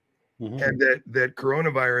 Mm-hmm. And that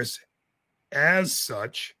coronavirus as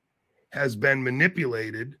such has been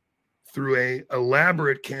manipulated through an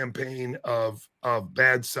elaborate campaign of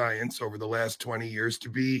bad science over the last 20 years to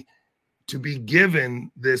be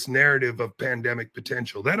given this narrative of pandemic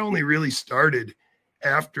potential. That only really started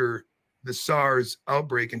after the SARS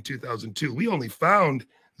outbreak in 2002. We only found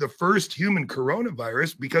the first human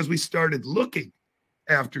coronavirus because we started looking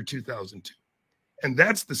after 2002. And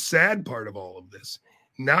that's the sad part of all of this.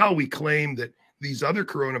 Now we claim that these other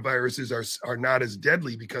coronaviruses are not as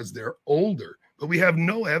deadly because they're older, but we have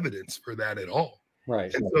no evidence for that at all.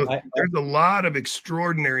 Right. And so there's a lot of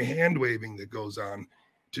extraordinary hand waving that goes on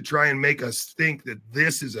to try and make us think that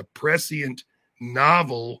this is a prescient,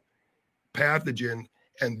 novel pathogen,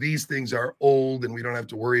 and these things are old and we don't have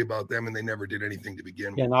to worry about them, and they never did anything to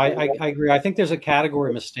begin with. Yeah, no, I agree. I think there's a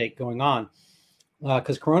category mistake going on,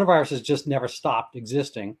 because coronaviruses just never stopped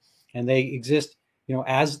existing, and they exist,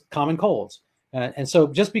 as common colds. And so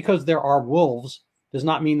just because there are wolves does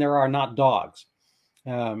not mean there are not dogs.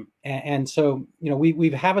 And so, we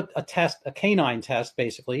have a test, a canine test,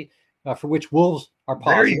 basically, for which wolves are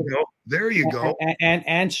positive. There you go.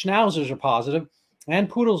 And schnauzers are positive, and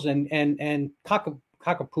poodles and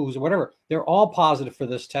cockapoos or whatever. They're all positive for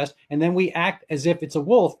this test. And then we act as if it's a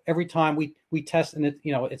wolf every time we test, and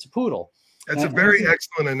it's a poodle. That's a very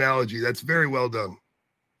excellent analogy. That's very well done.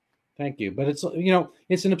 Thank you. But it's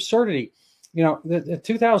an absurdity. The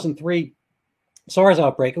 2003 SARS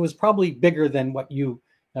outbreak, it was probably bigger than what you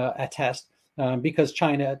attest, because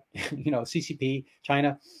China, CCP,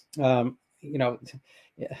 China, if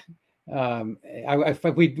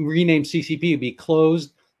we rename CCP, it'd be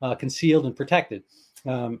closed, concealed, and protected.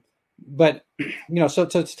 But so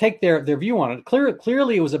to take their view on it,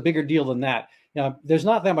 clearly it was a bigger deal than that. There's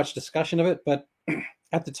not that much discussion of it, but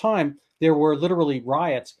at the time there were literally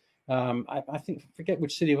riots. I forget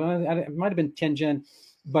which city. It might have been Tianjin,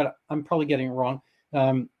 but I'm probably getting it wrong.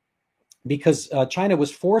 Because China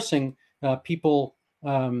was forcing people.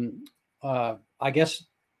 I guess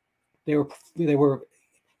they were.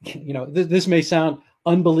 This may sound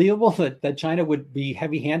unbelievable that China would be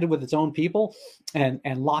heavy-handed with its own people and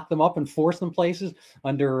lock them up and force them places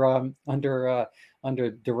under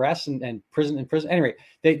duress and prison. Anyway,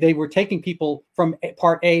 they were taking people from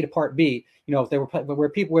part A to part B. If they were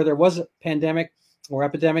people where there was a pandemic or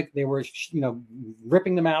epidemic, they were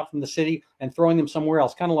ripping them out from the city and throwing them somewhere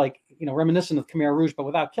else, kind of like reminiscent of Khmer Rouge, but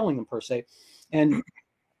without killing them per se. And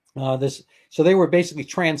so they were basically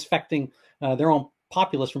transfecting their own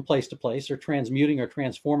populace from place to place, or transmuting or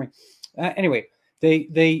transforming. Anyway,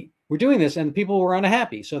 they were doing this, and people were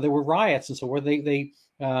unhappy. So there were riots and so forth. They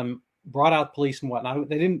brought out police and whatnot.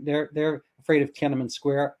 They're afraid of Tiananmen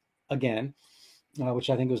Square again, which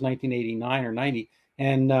I think was 1989 or 90.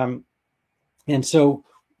 And so,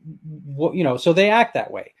 so they act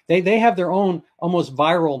that way. They have their own almost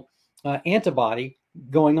viral antibody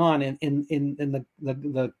going on in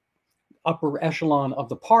the upper echelon of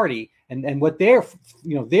the party, and what their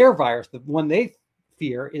their virus, the one they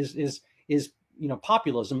fear is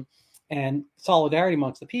populism and solidarity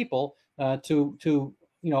amongst the people to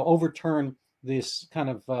overturn this kind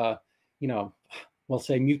of we'll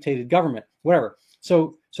say mutated government, whatever.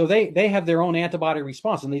 So they have their own antibody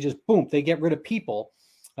response, and they just they get rid of people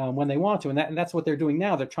when they want to, and that's what they're doing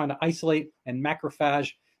now. They're trying to isolate and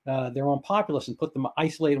macrophage their own populace and put them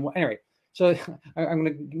isolated. Anyway, so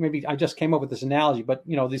I just came up with this analogy, but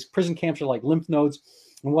these prison camps are like lymph nodes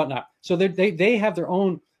and whatnot. So they have their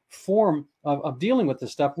own form of dealing with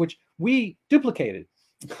this stuff, which we duplicated.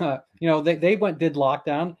 They did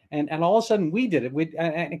lockdown, and all of a sudden we did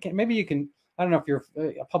it. Maybe you can. I don't know if you're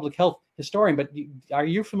a public health historian, but are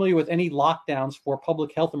you familiar with any lockdowns for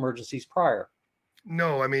public health emergencies prior?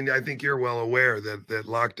 No, I mean, I think you're well aware that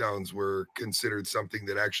lockdowns were considered something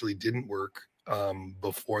that actually didn't work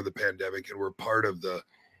before the pandemic, and were part of the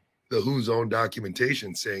WHO's own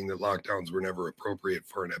documentation saying that lockdowns were never appropriate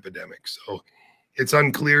for an epidemic. So it's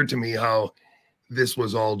unclear to me how this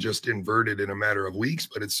was all just inverted in a matter of weeks,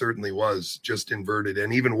 but it certainly was just inverted.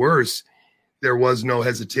 And even worse, there was no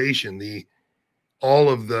hesitation. All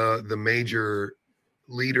of the major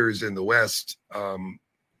leaders in the West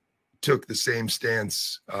took the same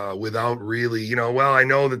stance without really, well, I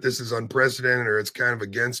know that this is unprecedented or it's kind of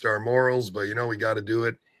against our morals, but we got to do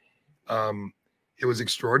it. It was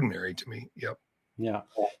extraordinary to me. Yep. Yeah.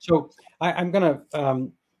 So I'm going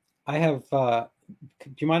to, I have, do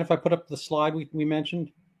you mind if I put up the slide we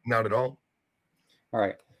mentioned? Not at all. All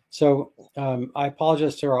right. So I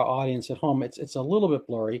apologize to our audience at home. It's a little bit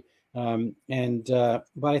blurry, but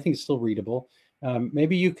I think it's still readable.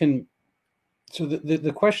 Maybe you can. So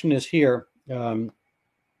the question is here.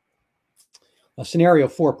 Scenario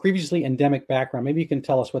 4, previously endemic background. Maybe you can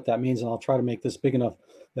tell us what that means, and I'll try to make this big enough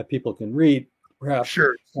that people can read. Perhaps.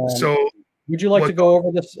 Sure. So, would you like to go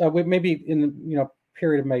over this? Maybe in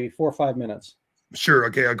period of maybe 4 or 5 minutes. Sure.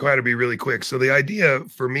 Okay. I'll try to be really quick. So the idea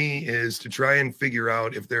for me is to try and figure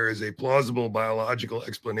out if there is a plausible biological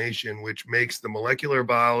explanation which makes the molecular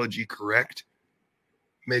biology correct,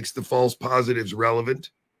 makes the false positives relevant,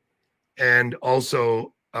 and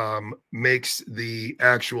also makes the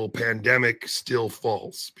actual pandemic still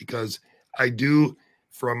false. Because I do,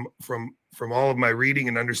 from all of my reading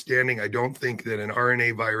and understanding, I don't think that an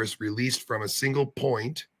RNA virus released from a single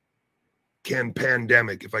point can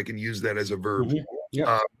pandemic, if I can use that as a verb. Mm-hmm.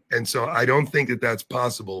 Yeah. And so I don't think that that's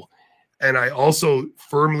possible. And I also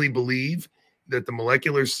firmly believe that the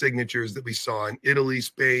molecular signatures that we saw in Italy,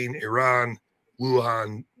 Spain, Iran,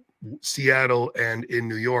 Wuhan, Seattle, and in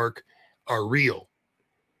New York are real.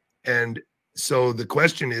 And so the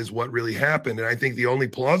question is what really happened. And I think the only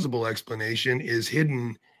plausible explanation is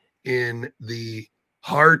hidden in the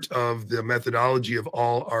heart of the methodology of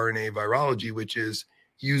all RNA virology, which is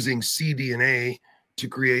using cDNA to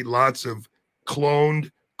create lots of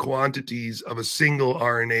cloned quantities of a single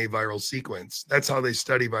RNA viral sequence. That's how they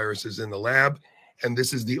study viruses in the lab. And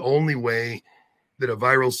this is the only way that a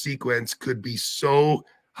viral sequence could be so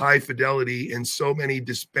high fidelity in so many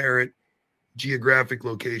disparate geographic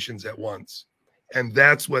locations at once. And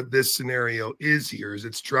that's what this scenario is here, is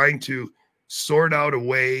it's trying to sort out a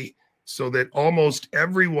way so that almost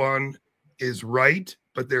everyone is right,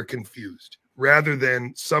 but they're confused, rather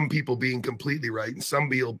than some people being completely right and some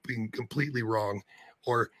people being completely wrong,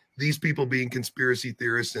 or these people being conspiracy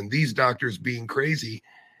theorists and these doctors being crazy.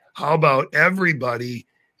 How about everybody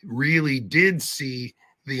really did see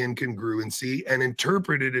the incongruency and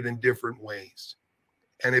interpreted it in different ways?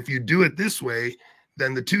 And if you do it this way,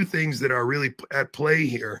 then the two things that are really at play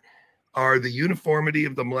here are the uniformity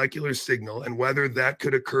of the molecular signal and whether that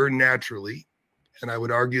could occur naturally. And I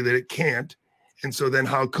would argue that it can't. And so then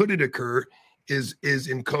how could it occur is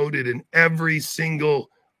encoded in every single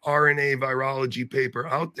RNA virology paper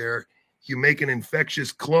out there. You make an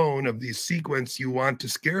infectious clone of the sequence you want to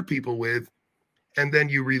scare people with, and then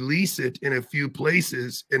you release it in a few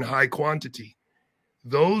places in high quantity.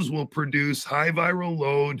 Those will produce high viral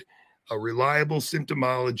load, a reliable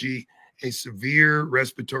symptomology, a severe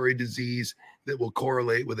respiratory disease that will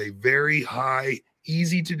correlate with a very high,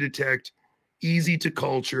 easy to detect, easy to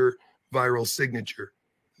culture viral signature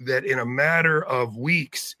that in a matter of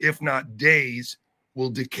weeks, if not days, will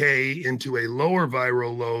decay into a lower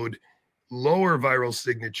viral load, lower viral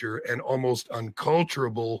signature, and almost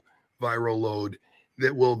unculturable viral load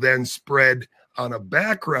that will then spread on a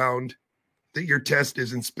background that your test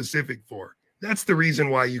isn't specific for. That's the reason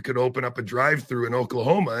why you could open up a drive-through in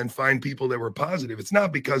Oklahoma and find people that were positive. It's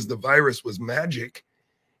not because the virus was magic.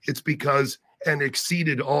 It's because, and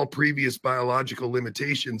exceeded all previous biological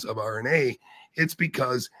limitations of RNA, it's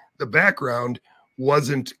because the background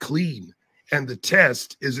wasn't clean and the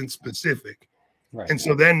test isn't specific. Right. And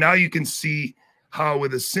so then now you can see how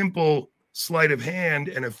with a simple sleight of hand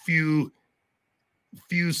and a few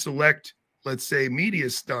select, let's say, media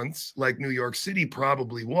stunts like New York City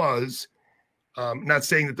probably was, not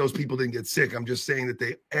saying that those people didn't get sick. I'm just saying that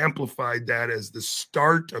they amplified that as the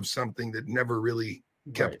start of something that never really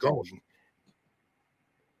kept going.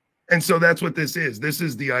 And so that's what this is. This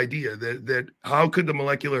is the idea that how could the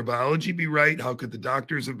molecular biology be right? How could the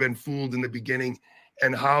doctors have been fooled in the beginning?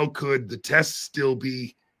 And how could the tests still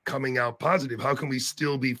be coming out positive? How can we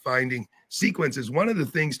still be finding sequences? One of the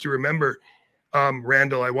things to remember,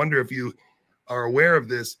 Randall, I wonder if you are aware of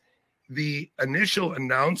this. The initial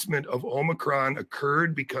announcement of Omicron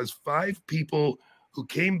occurred because 5 people who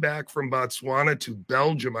came back from Botswana to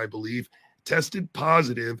Belgium, I believe, tested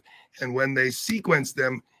positive. And when they sequenced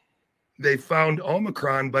them, they found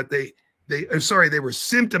Omicron, but they were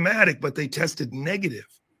symptomatic, but they tested negative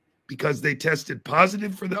because they tested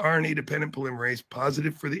positive for the RNA-dependent polymerase,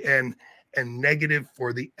 positive for the N, and negative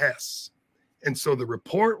for the S. And so the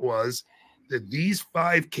report was that these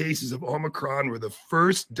 5 cases of Omicron were the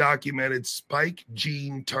first documented spike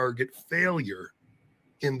gene target failure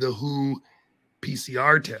in the WHO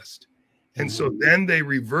PCR test. And so then they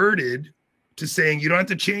reverted to saying you don't have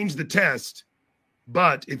to change the test,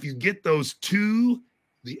 but if you get those 2,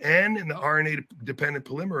 the N and the RNA-dependent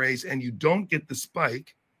polymerase, and you don't get the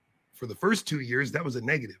spike for the first 2 years, that was a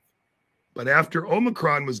negative. But after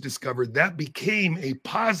Omicron was discovered, that became a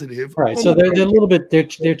positive. Right. So they're a little bit,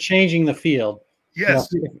 they're changing the field. Yes.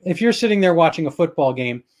 You know, if you're sitting there watching a football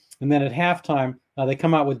game and then at halftime, they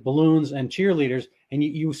come out with balloons and cheerleaders and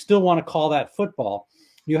you still want to call that football,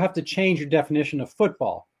 you have to change your definition of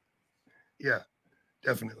football. Yeah,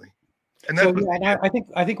 definitely. And so yeah, I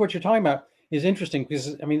think what you're talking about is interesting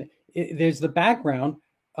because, I mean, there's the background.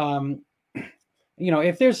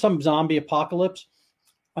 If there's some zombie apocalypse,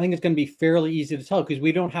 I think it's going to be fairly easy to tell because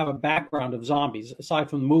we don't have a background of zombies aside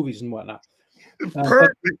from the movies and whatnot.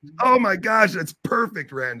 Perfect. Oh my gosh, that's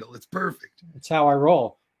perfect, Randall. It's perfect. It's how I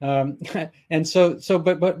roll. And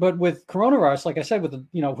but with coronavirus, like I said, with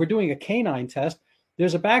if we're doing a canine test,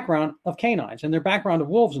 there's a background of canines and their background of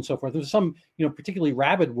wolves and so forth. There's some, particularly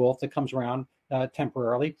rabid wolf that comes around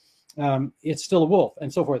temporarily. It's still a wolf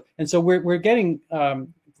and so forth. And so we're getting,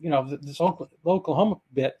 this Oklahoma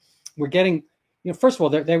bit, we're getting. First of all,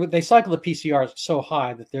 they cycle the PCR so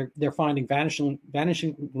high that they're finding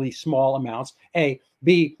vanishingly small amounts. A,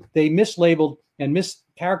 B, they mislabeled and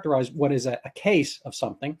mischaracterized what is a case of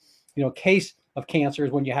something. A case of cancer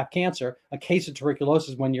is when you have cancer. A case of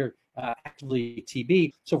tuberculosis when you're actively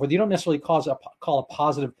TB. So forth. You don't necessarily call a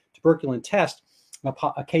positive tuberculin test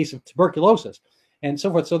a case of tuberculosis, and so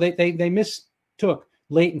forth. So they mistook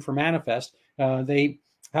latent for manifest. They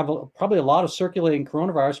have probably a lot of circulating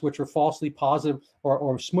coronavirus, which are falsely positive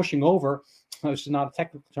or smushing over, which is not a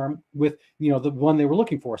technical term, with, the one they were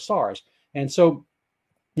looking for, SARS. And so,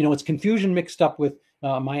 it's confusion mixed up with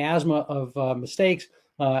miasma of mistakes,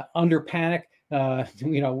 under panic,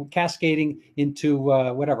 cascading into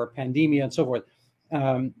whatever, pandemia and so forth.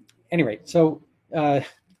 Anyway, so do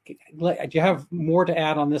you have more to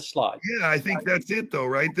add on this slide? Yeah, I think that's it though,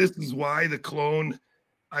 right? This is why the clone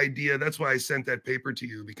idea, that's why I sent that paper to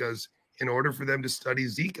you, because in order for them to study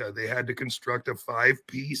Zika, they had to construct a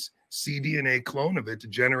 5-piece cDNA clone of it to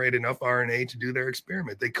generate enough RNA to do their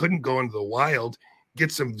experiment. They couldn't go into the wild,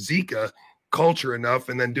 get some Zika, culture enough,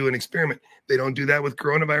 and then do an experiment. They don't do that with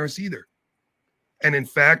coronavirus either. And in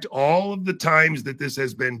fact, all of the times that this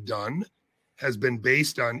has been done has been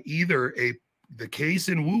based on either the case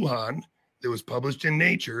in Wuhan that was published in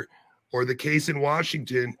Nature or the case in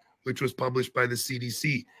Washington, which was published by the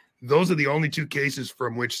CDC. Those are the only 2 cases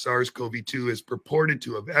from which SARS-CoV-2 is purported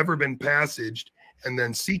to have ever been passaged and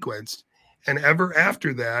then sequenced. And ever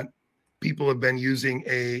after that, people have been using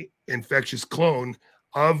a infectious clone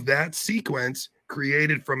of that sequence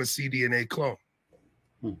created from a cDNA clone.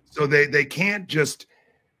 So they can't just,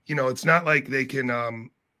 it's not like they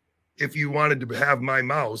can, if you wanted to have my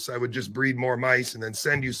mouse, I would just breed more mice and then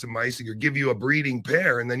send you some mice or give you a breeding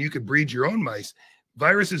pair and then you could breed your own mice.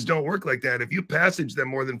 Viruses don't work like that. If you passage them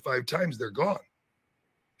more than 5 times, they're gone.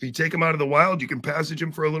 If you take them out of the wild, you can passage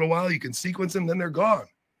them for a little while, you can sequence them, then they're gone.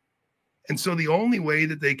 And so the only way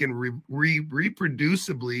that they can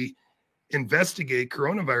reproducibly investigate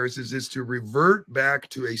coronaviruses is to revert back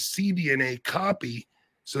to a cDNA copy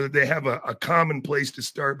so that they have a common place to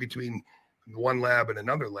start between one lab and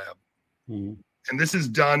another lab. Mm-hmm. And this is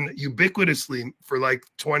done ubiquitously for like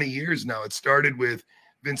 20 years now. It started with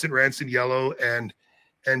Vincent Rancid Yellow and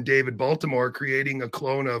David Baltimore creating a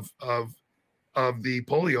clone of of the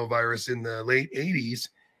polio virus in the late 80s.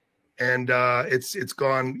 And it's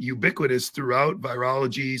gone ubiquitous throughout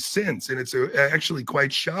virology since. And it's actually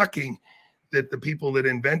quite shocking that the people that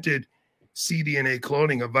invented cDNA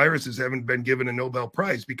cloning of viruses haven't been given a Nobel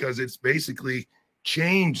Prize, because it's basically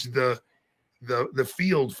changed the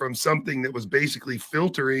field from something that was basically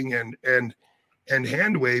filtering and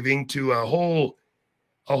hand waving to a whole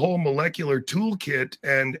molecular toolkit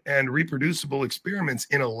and reproducible experiments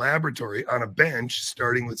in a laboratory on a bench,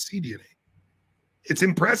 starting with cDNA. It's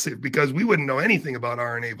impressive, because we wouldn't know anything about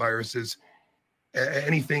RNA viruses,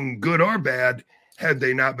 anything good or bad, had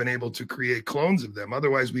they not been able to create clones of them.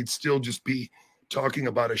 Otherwise, we'd still just be talking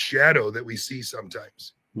about a shadow that we see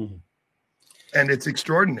sometimes. Mm-hmm. And it's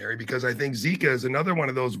extraordinary, because I think Zika is another one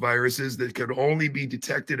of those viruses that could only be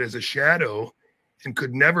detected as a shadow and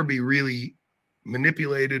could never be really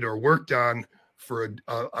manipulated or worked on for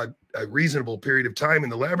a reasonable period of time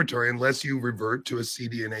in the laboratory, unless you revert to a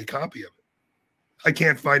cDNA copy of it. I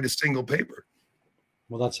can't find a single paper.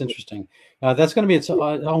 Well, that's interesting. That's going to be its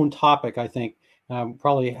own topic, I think.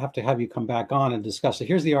 Probably have to have you come back on and discuss it.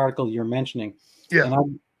 Here's the article you're mentioning. Yeah.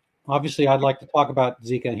 And obviously, I'd like to talk about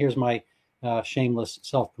Zika, and here's my shameless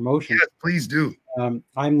self-promotion. Yes, please do.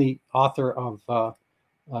 I'm the author of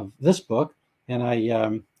this book,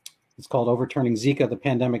 and it's called Overturning Zika, the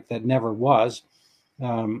Pandemic That Never Was.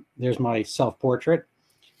 There's my self-portrait.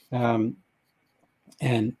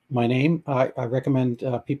 And my name, I recommend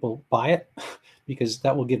people buy it, because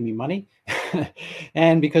that will give me money,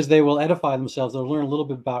 and because they will edify themselves. They'll learn a little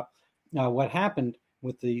bit about what happened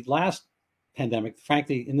with the last pandemic.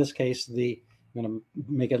 Frankly, in this case, I'm going to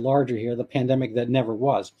make it larger here, the pandemic that never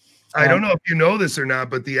was. I don't know if you know this or not,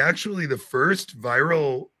 but the first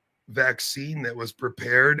viral vaccine that was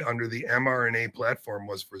prepared under the mRNA platform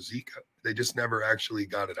was for Zika. They just never actually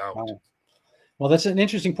got it out. Well, that's an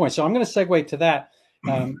interesting point. So I'm going to segue to that.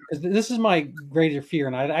 This is my greater fear,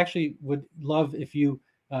 and I actually would love if you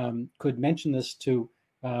could mention this to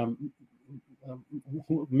a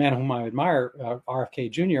man whom I admire, RFK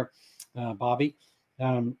Jr., Bobby.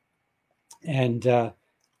 So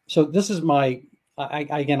this is my.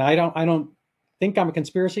 I don't think I'm a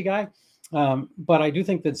conspiracy guy, but I do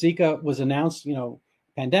think that Zika was announced.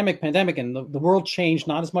 Pandemic, and the world changed,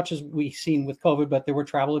 not as much as we've seen with COVID, but there were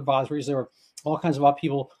travel advisories. There were all kinds of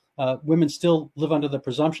upheaval. Women still live under the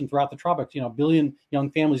presumption throughout the tropics. A billion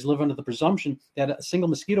young families live under the presumption that a single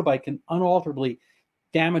mosquito bite can unalterably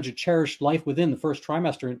damage a cherished life within the first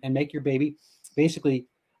trimester and make your baby basically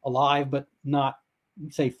alive, but not,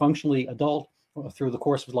 say, functionally adult through the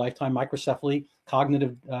course of his lifetime, microcephaly,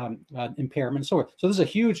 cognitive impairment, and so on. So this is a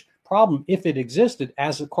huge problem if it existed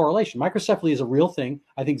as a correlation. Microcephaly is a real thing.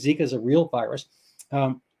 I think Zika is a real virus,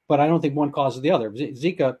 but I don't think one causes the other.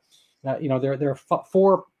 Zika, there are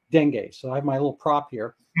 4 dengue. So I have my little prop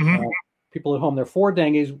here. Mm-hmm. People at home, there are 4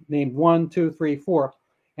 dengues named 1, 2, 3, 4.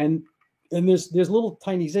 And there's little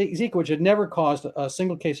tiny Zika, which had never caused a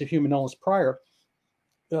single case of human illness prior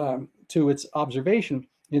to its observation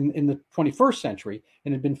in the 21st century,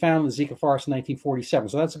 and had been found in the Zika forest in 1947.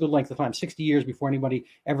 So that's a good length of time, 60 years before anybody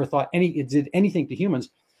ever thought it did anything to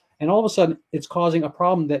humans. And all of a sudden, it's causing a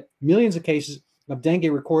problem that millions of cases of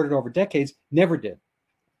dengue recorded over decades never did.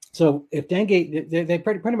 So if dengue, they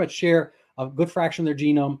pretty much share a good fraction of their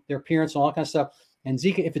genome, their appearance, and all that kind of stuff. And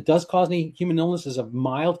Zika, if it does cause any human illness, is a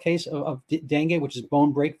mild case of dengue, which is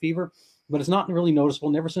bone break fever, but it's not really noticeable,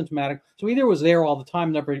 never symptomatic. So either it was there all the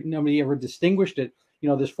time, nobody ever distinguished it.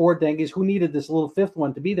 There's 4 dengues. Who needed this little 5th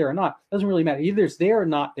one to be there or not? Doesn't really matter. Either it's there or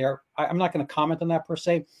not there. I'm not going to comment on that per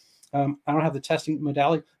se. I don't have the testing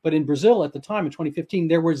modality. But in Brazil at the time, in 2015,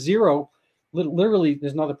 there were 0, literally,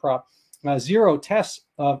 there's another prop, 0 tests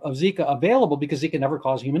of Zika available, because Zika never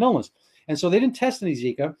caused human illness. And so they didn't test any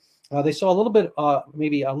Zika. They saw a little bit,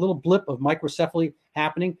 maybe a little blip of microcephaly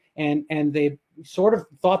happening, and they sort of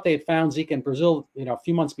thought they had found Zika in Brazil, a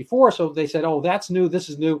few months before. So they said, oh, that's new, this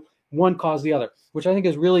is new, one caused the other, which I think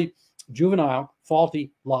is really juvenile,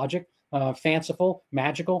 faulty logic, fanciful,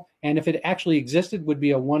 magical. And if it actually existed, would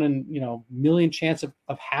be a 1 in million chance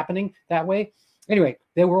of happening that way. Anyway,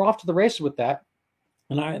 they were off to the races with that.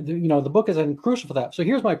 And the book is crucial for that. So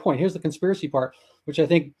here's my point. Here's the conspiracy part, which I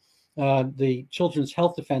think the Children's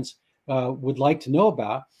Health Defense would like to know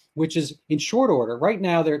about, which is in short order. Right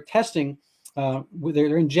now, they're testing,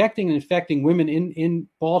 they're injecting and infecting women in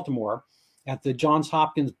Baltimore at the Johns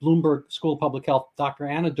Hopkins Bloomberg School of Public Health. Dr.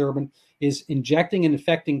 Anna Durbin is injecting and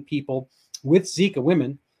infecting people with Zika,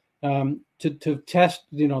 women, to test,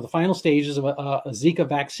 the final stages of a Zika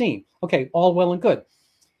vaccine. Okay, all well and good.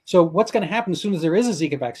 So what's going to happen as soon as there is a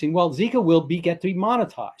Zika vaccine? Well, Zika will get to be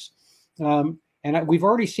monetized. And we've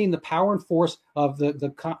already seen the power and force of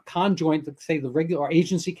the conjoint, say the regular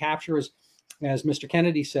agency capture, as Mr.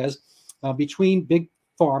 Kennedy says, between big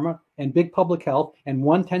pharma and big public health, and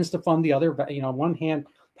one tends to fund the other, one hand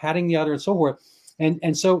patting the other and so forth.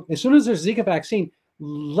 And so as soon as there's a Zika vaccine,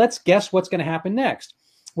 let's guess what's going to happen next.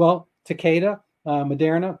 Well, Takeda,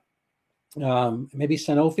 Moderna, maybe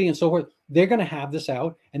Sanofi and so forth, they're going to have this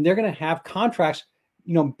out, and they're going to have contracts,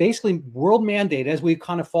 basically world mandate, as we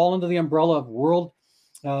kind of fall under the umbrella of world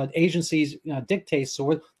agencies dictates.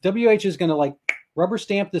 So WHO is going to like rubber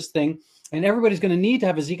stamp this thing, and everybody's going to need to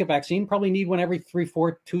have a Zika vaccine, probably need one every 3,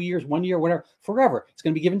 4, 2 years, 1 year, whatever, forever. It's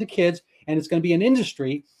going to be given to kids, and it's going to be an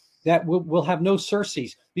industry that will have no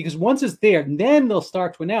surcease, because once it's there, then they'll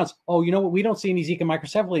start to announce, oh, you know what, we don't see any Zika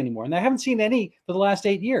microcephaly anymore. And I haven't seen any for the last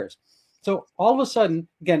 8 years. So all of a sudden,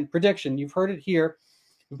 again, prediction, you've heard it here.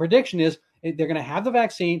 The prediction is they're going to have the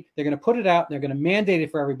vaccine, they're going to put it out, they're going to mandate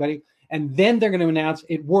it for everybody, and then they're going to announce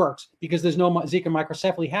it works because there's no Zika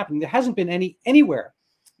microcephaly happening. There hasn't been any anywhere.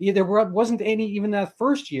 There wasn't any even that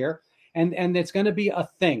first year, and it's going to be a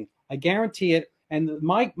thing. I guarantee it. And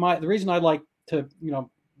the reason I like to,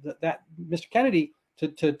 that Mr. Kennedy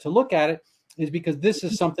to look at it is because this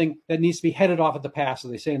is something that needs to be headed off at the pass,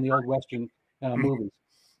 as they say in the old Western movies.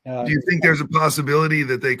 Do you think there's a possibility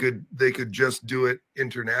that they could just do it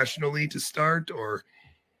internationally to start? Or,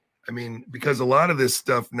 I mean, because a lot of this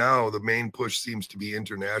stuff now, the main push seems to be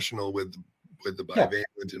international with the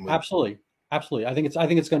bivalent. And absolutely. I think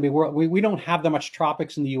it's going to be world. We don't have that much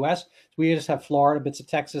tropics in the U.S. We just have Florida, bits of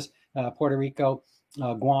Texas, Puerto Rico,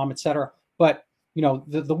 Guam, etc. But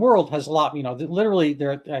the world has a lot. Literally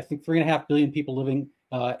there are, I think, 3.5 billion people living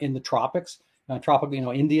in the tropics,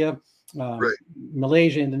 tropical. India. Right.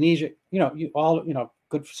 Malaysia, Indonesia,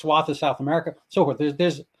 good swath of South America, so forth.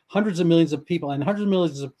 There's hundreds of millions of people and hundreds of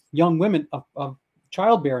millions of young women of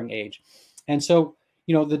childbearing age, and so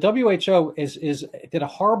the WHO did a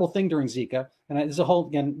horrible thing during Zika, and there's a whole,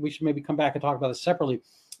 again, we should maybe come back and talk about this separately,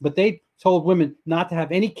 but they told women not to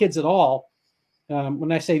have any kids at all.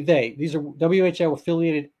 When I say they, these are WHO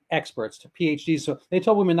affiliated experts, to PhDs, so they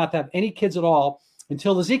told women not to have any kids at all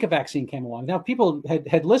until the Zika vaccine came along. Now, people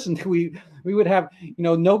had listened. We would have,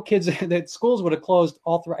 no kids, that schools would have closed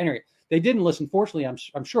all throughout. Anyway, they didn't listen, fortunately,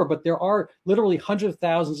 I'm sure. But there are literally hundreds of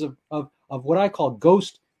thousands of what I call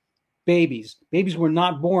ghost babies. Babies were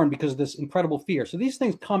not born because of this incredible fear. So these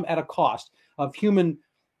things come at a cost of human,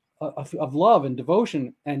 of love and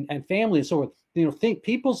devotion and family and so forth. Think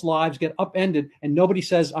people's lives get upended and nobody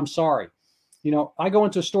says, I'm sorry. I go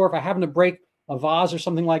into a store, if I happen to break a vase or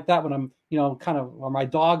something like that, when I'm, or my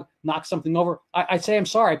dog knocks something over, I say, I'm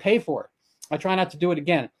sorry, I pay for it. I try not to do it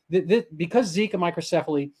again. Because Zika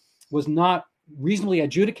microcephaly was not reasonably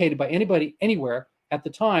adjudicated by anybody anywhere at the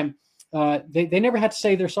time, they never had to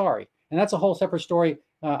say they're sorry. And that's a whole separate story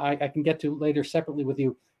I can get to later separately with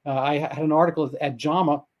you. I had an article at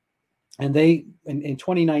JAMA, and they, in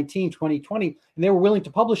 2019, 2020, and they were willing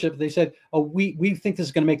to publish it, but they said, oh, we think this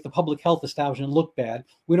is going to make the public health establishment look bad.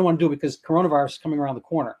 We don't want to do it because coronavirus is coming around the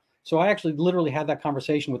corner. So I actually literally had that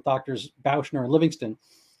conversation with Doctors Bauschner and Livingston,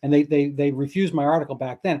 and they refused my article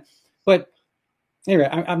back then. But anyway,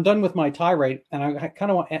 I'm done with my tirade, and I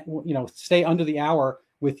kind of want stay under the hour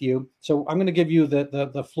with you. So I'm going to give you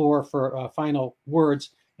the floor for final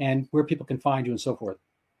words and where people can find you and so forth.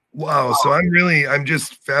 Wow. So I'm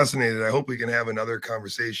just fascinated. I hope we can have another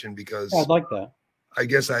conversation, because I'd like that. I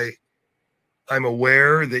guess I'm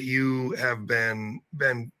aware that you have been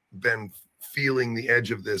feeling the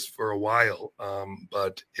edge of this for a while.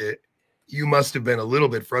 But you must have been a little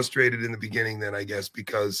bit frustrated in the beginning then, I guess,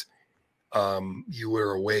 because you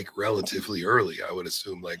were awake relatively early. I would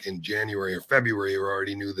assume like in January or February, you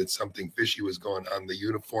already knew that something fishy was going on, the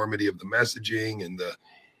uniformity of the messaging and the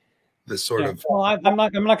sort of. Well, I'm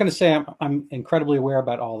not going to say I'm incredibly aware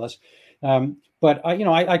about all this, but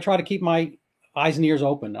I try to keep my eyes and ears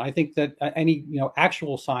open. I think that any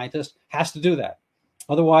actual scientist has to do that.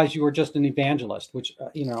 Otherwise, you are just an evangelist, which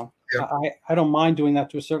I don't mind doing that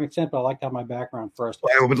to a certain extent, but I like to have my background first.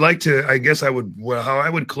 I would like to. I guess how I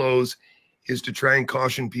would close is to try and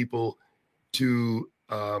caution people to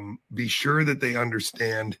be sure that they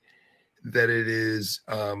understand that it is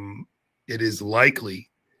likely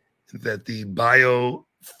that the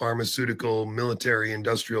biopharmaceutical military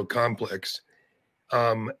industrial complex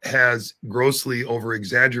has grossly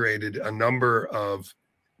over-exaggerated a number of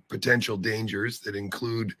potential dangers that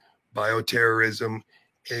include bioterrorism,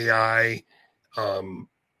 AI,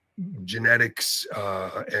 genetics,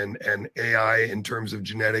 and AI in terms of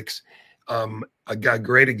genetics. A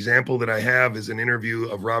great example that I have is an interview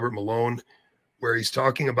of Robert Malone, where he's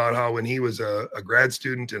talking about how when he was a grad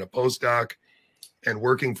student and a postdoc, and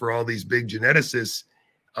working for all these big geneticists,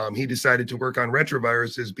 he decided to work on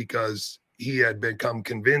retroviruses because he had become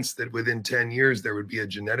convinced that within 10 years there would be a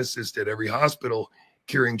geneticist at every hospital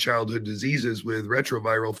curing childhood diseases with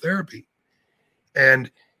retroviral therapy. And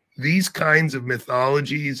these kinds of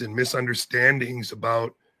mythologies and misunderstandings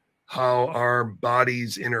about how our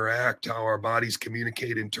bodies interact, how our bodies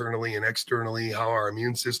communicate internally and externally, how our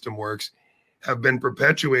immune system works, have been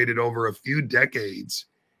perpetuated over a few decades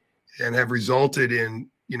and have resulted in,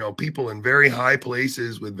 people in very high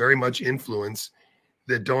places with very much influence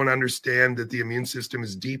that don't understand that the immune system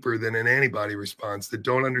is deeper than an antibody response, that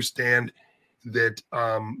don't understand that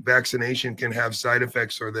vaccination can have side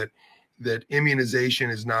effects, or that immunization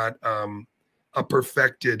is not a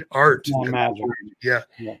perfected art. Yeah.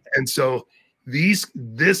 And so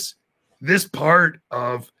this part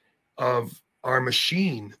of our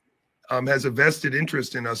machine has a vested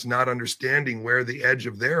interest in us not understanding where the edge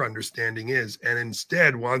of their understanding is, and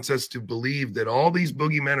instead wants us to believe that all these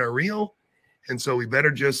boogeymen are real, and so we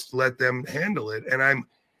better just let them handle it. And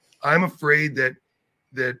I'm afraid that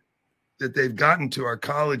they've gotten to our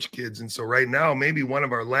college kids. And so right now, maybe one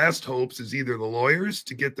of our last hopes is either the lawyers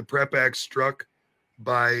to get the PrEP Act struck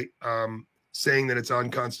by saying that it's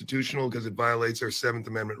unconstitutional because it violates our Seventh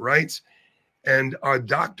Amendment rights, and our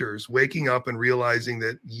doctors waking up and realizing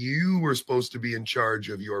that you were supposed to be in charge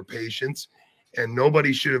of your patients, and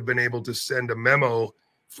nobody should have been able to send a memo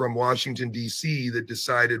from Washington, D.C. that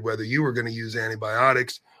decided whether you were going to use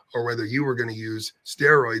antibiotics or whether you were going to use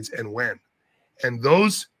steroids and when. And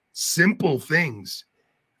those simple things,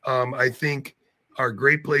 I think, are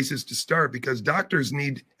great places to start, because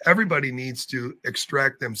everybody needs to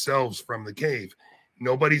extract themselves from the cave.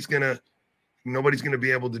 Nobody's going to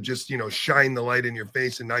be able to just, shine the light in your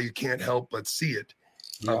face and now you can't help but see it.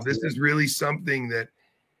 This is really something that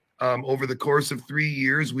over the course of 3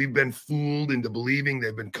 years, we've been fooled into believing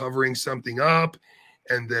they've been covering something up,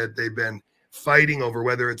 and that they've been fighting over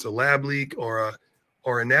whether it's a lab leak or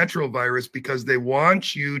a natural virus, because they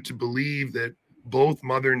want you to believe that both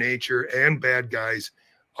Mother Nature and bad guys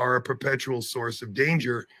are a perpetual source of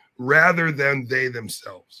danger, rather than they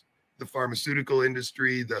themselves. The pharmaceutical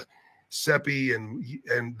industry, the CEPI,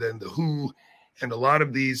 and then the WHO, and a lot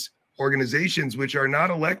of these organizations which are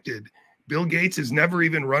not elected. Bill Gates has never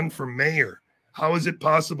even run for mayor. How is it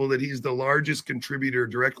possible that he's the largest contributor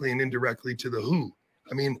directly and indirectly to the WHO?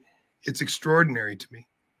 I mean, it's extraordinary to me.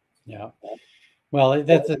 Yeah. Well,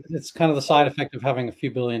 it's kind of the side effect of having a few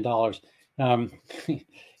 $1 billion.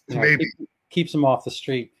 Maybe keeps them off the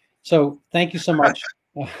street. So thank you so much.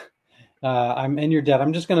 I'm in your debt.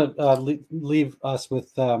 I'm just going to leave us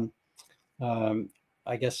with, I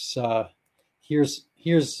guess, here's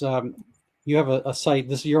you have a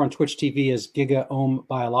site. You're on Twitch TV as Giga Ohm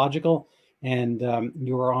Biological, and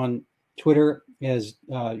you're on Twitter as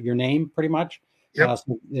your name, pretty much. Yep.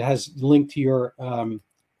 So it has linked to your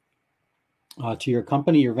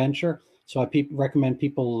company, your venture. So I recommend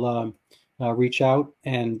people reach out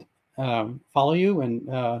and follow you,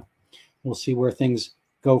 and we'll see where things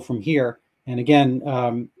go from here. And again,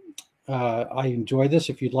 I enjoy this.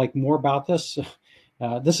 If you'd like more about this,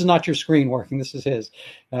 this is not your screen working. This is his.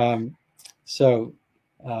 So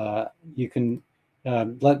you can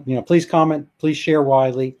please comment, please share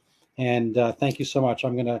widely, and thank you so much.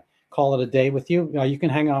 I'm going to call it a day with you. You can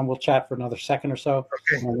hang on. We'll chat for another second or so,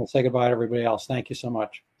 okay, and we'll say goodbye to everybody else. Thank you so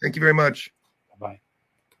much. Thank you very much. Bye-bye.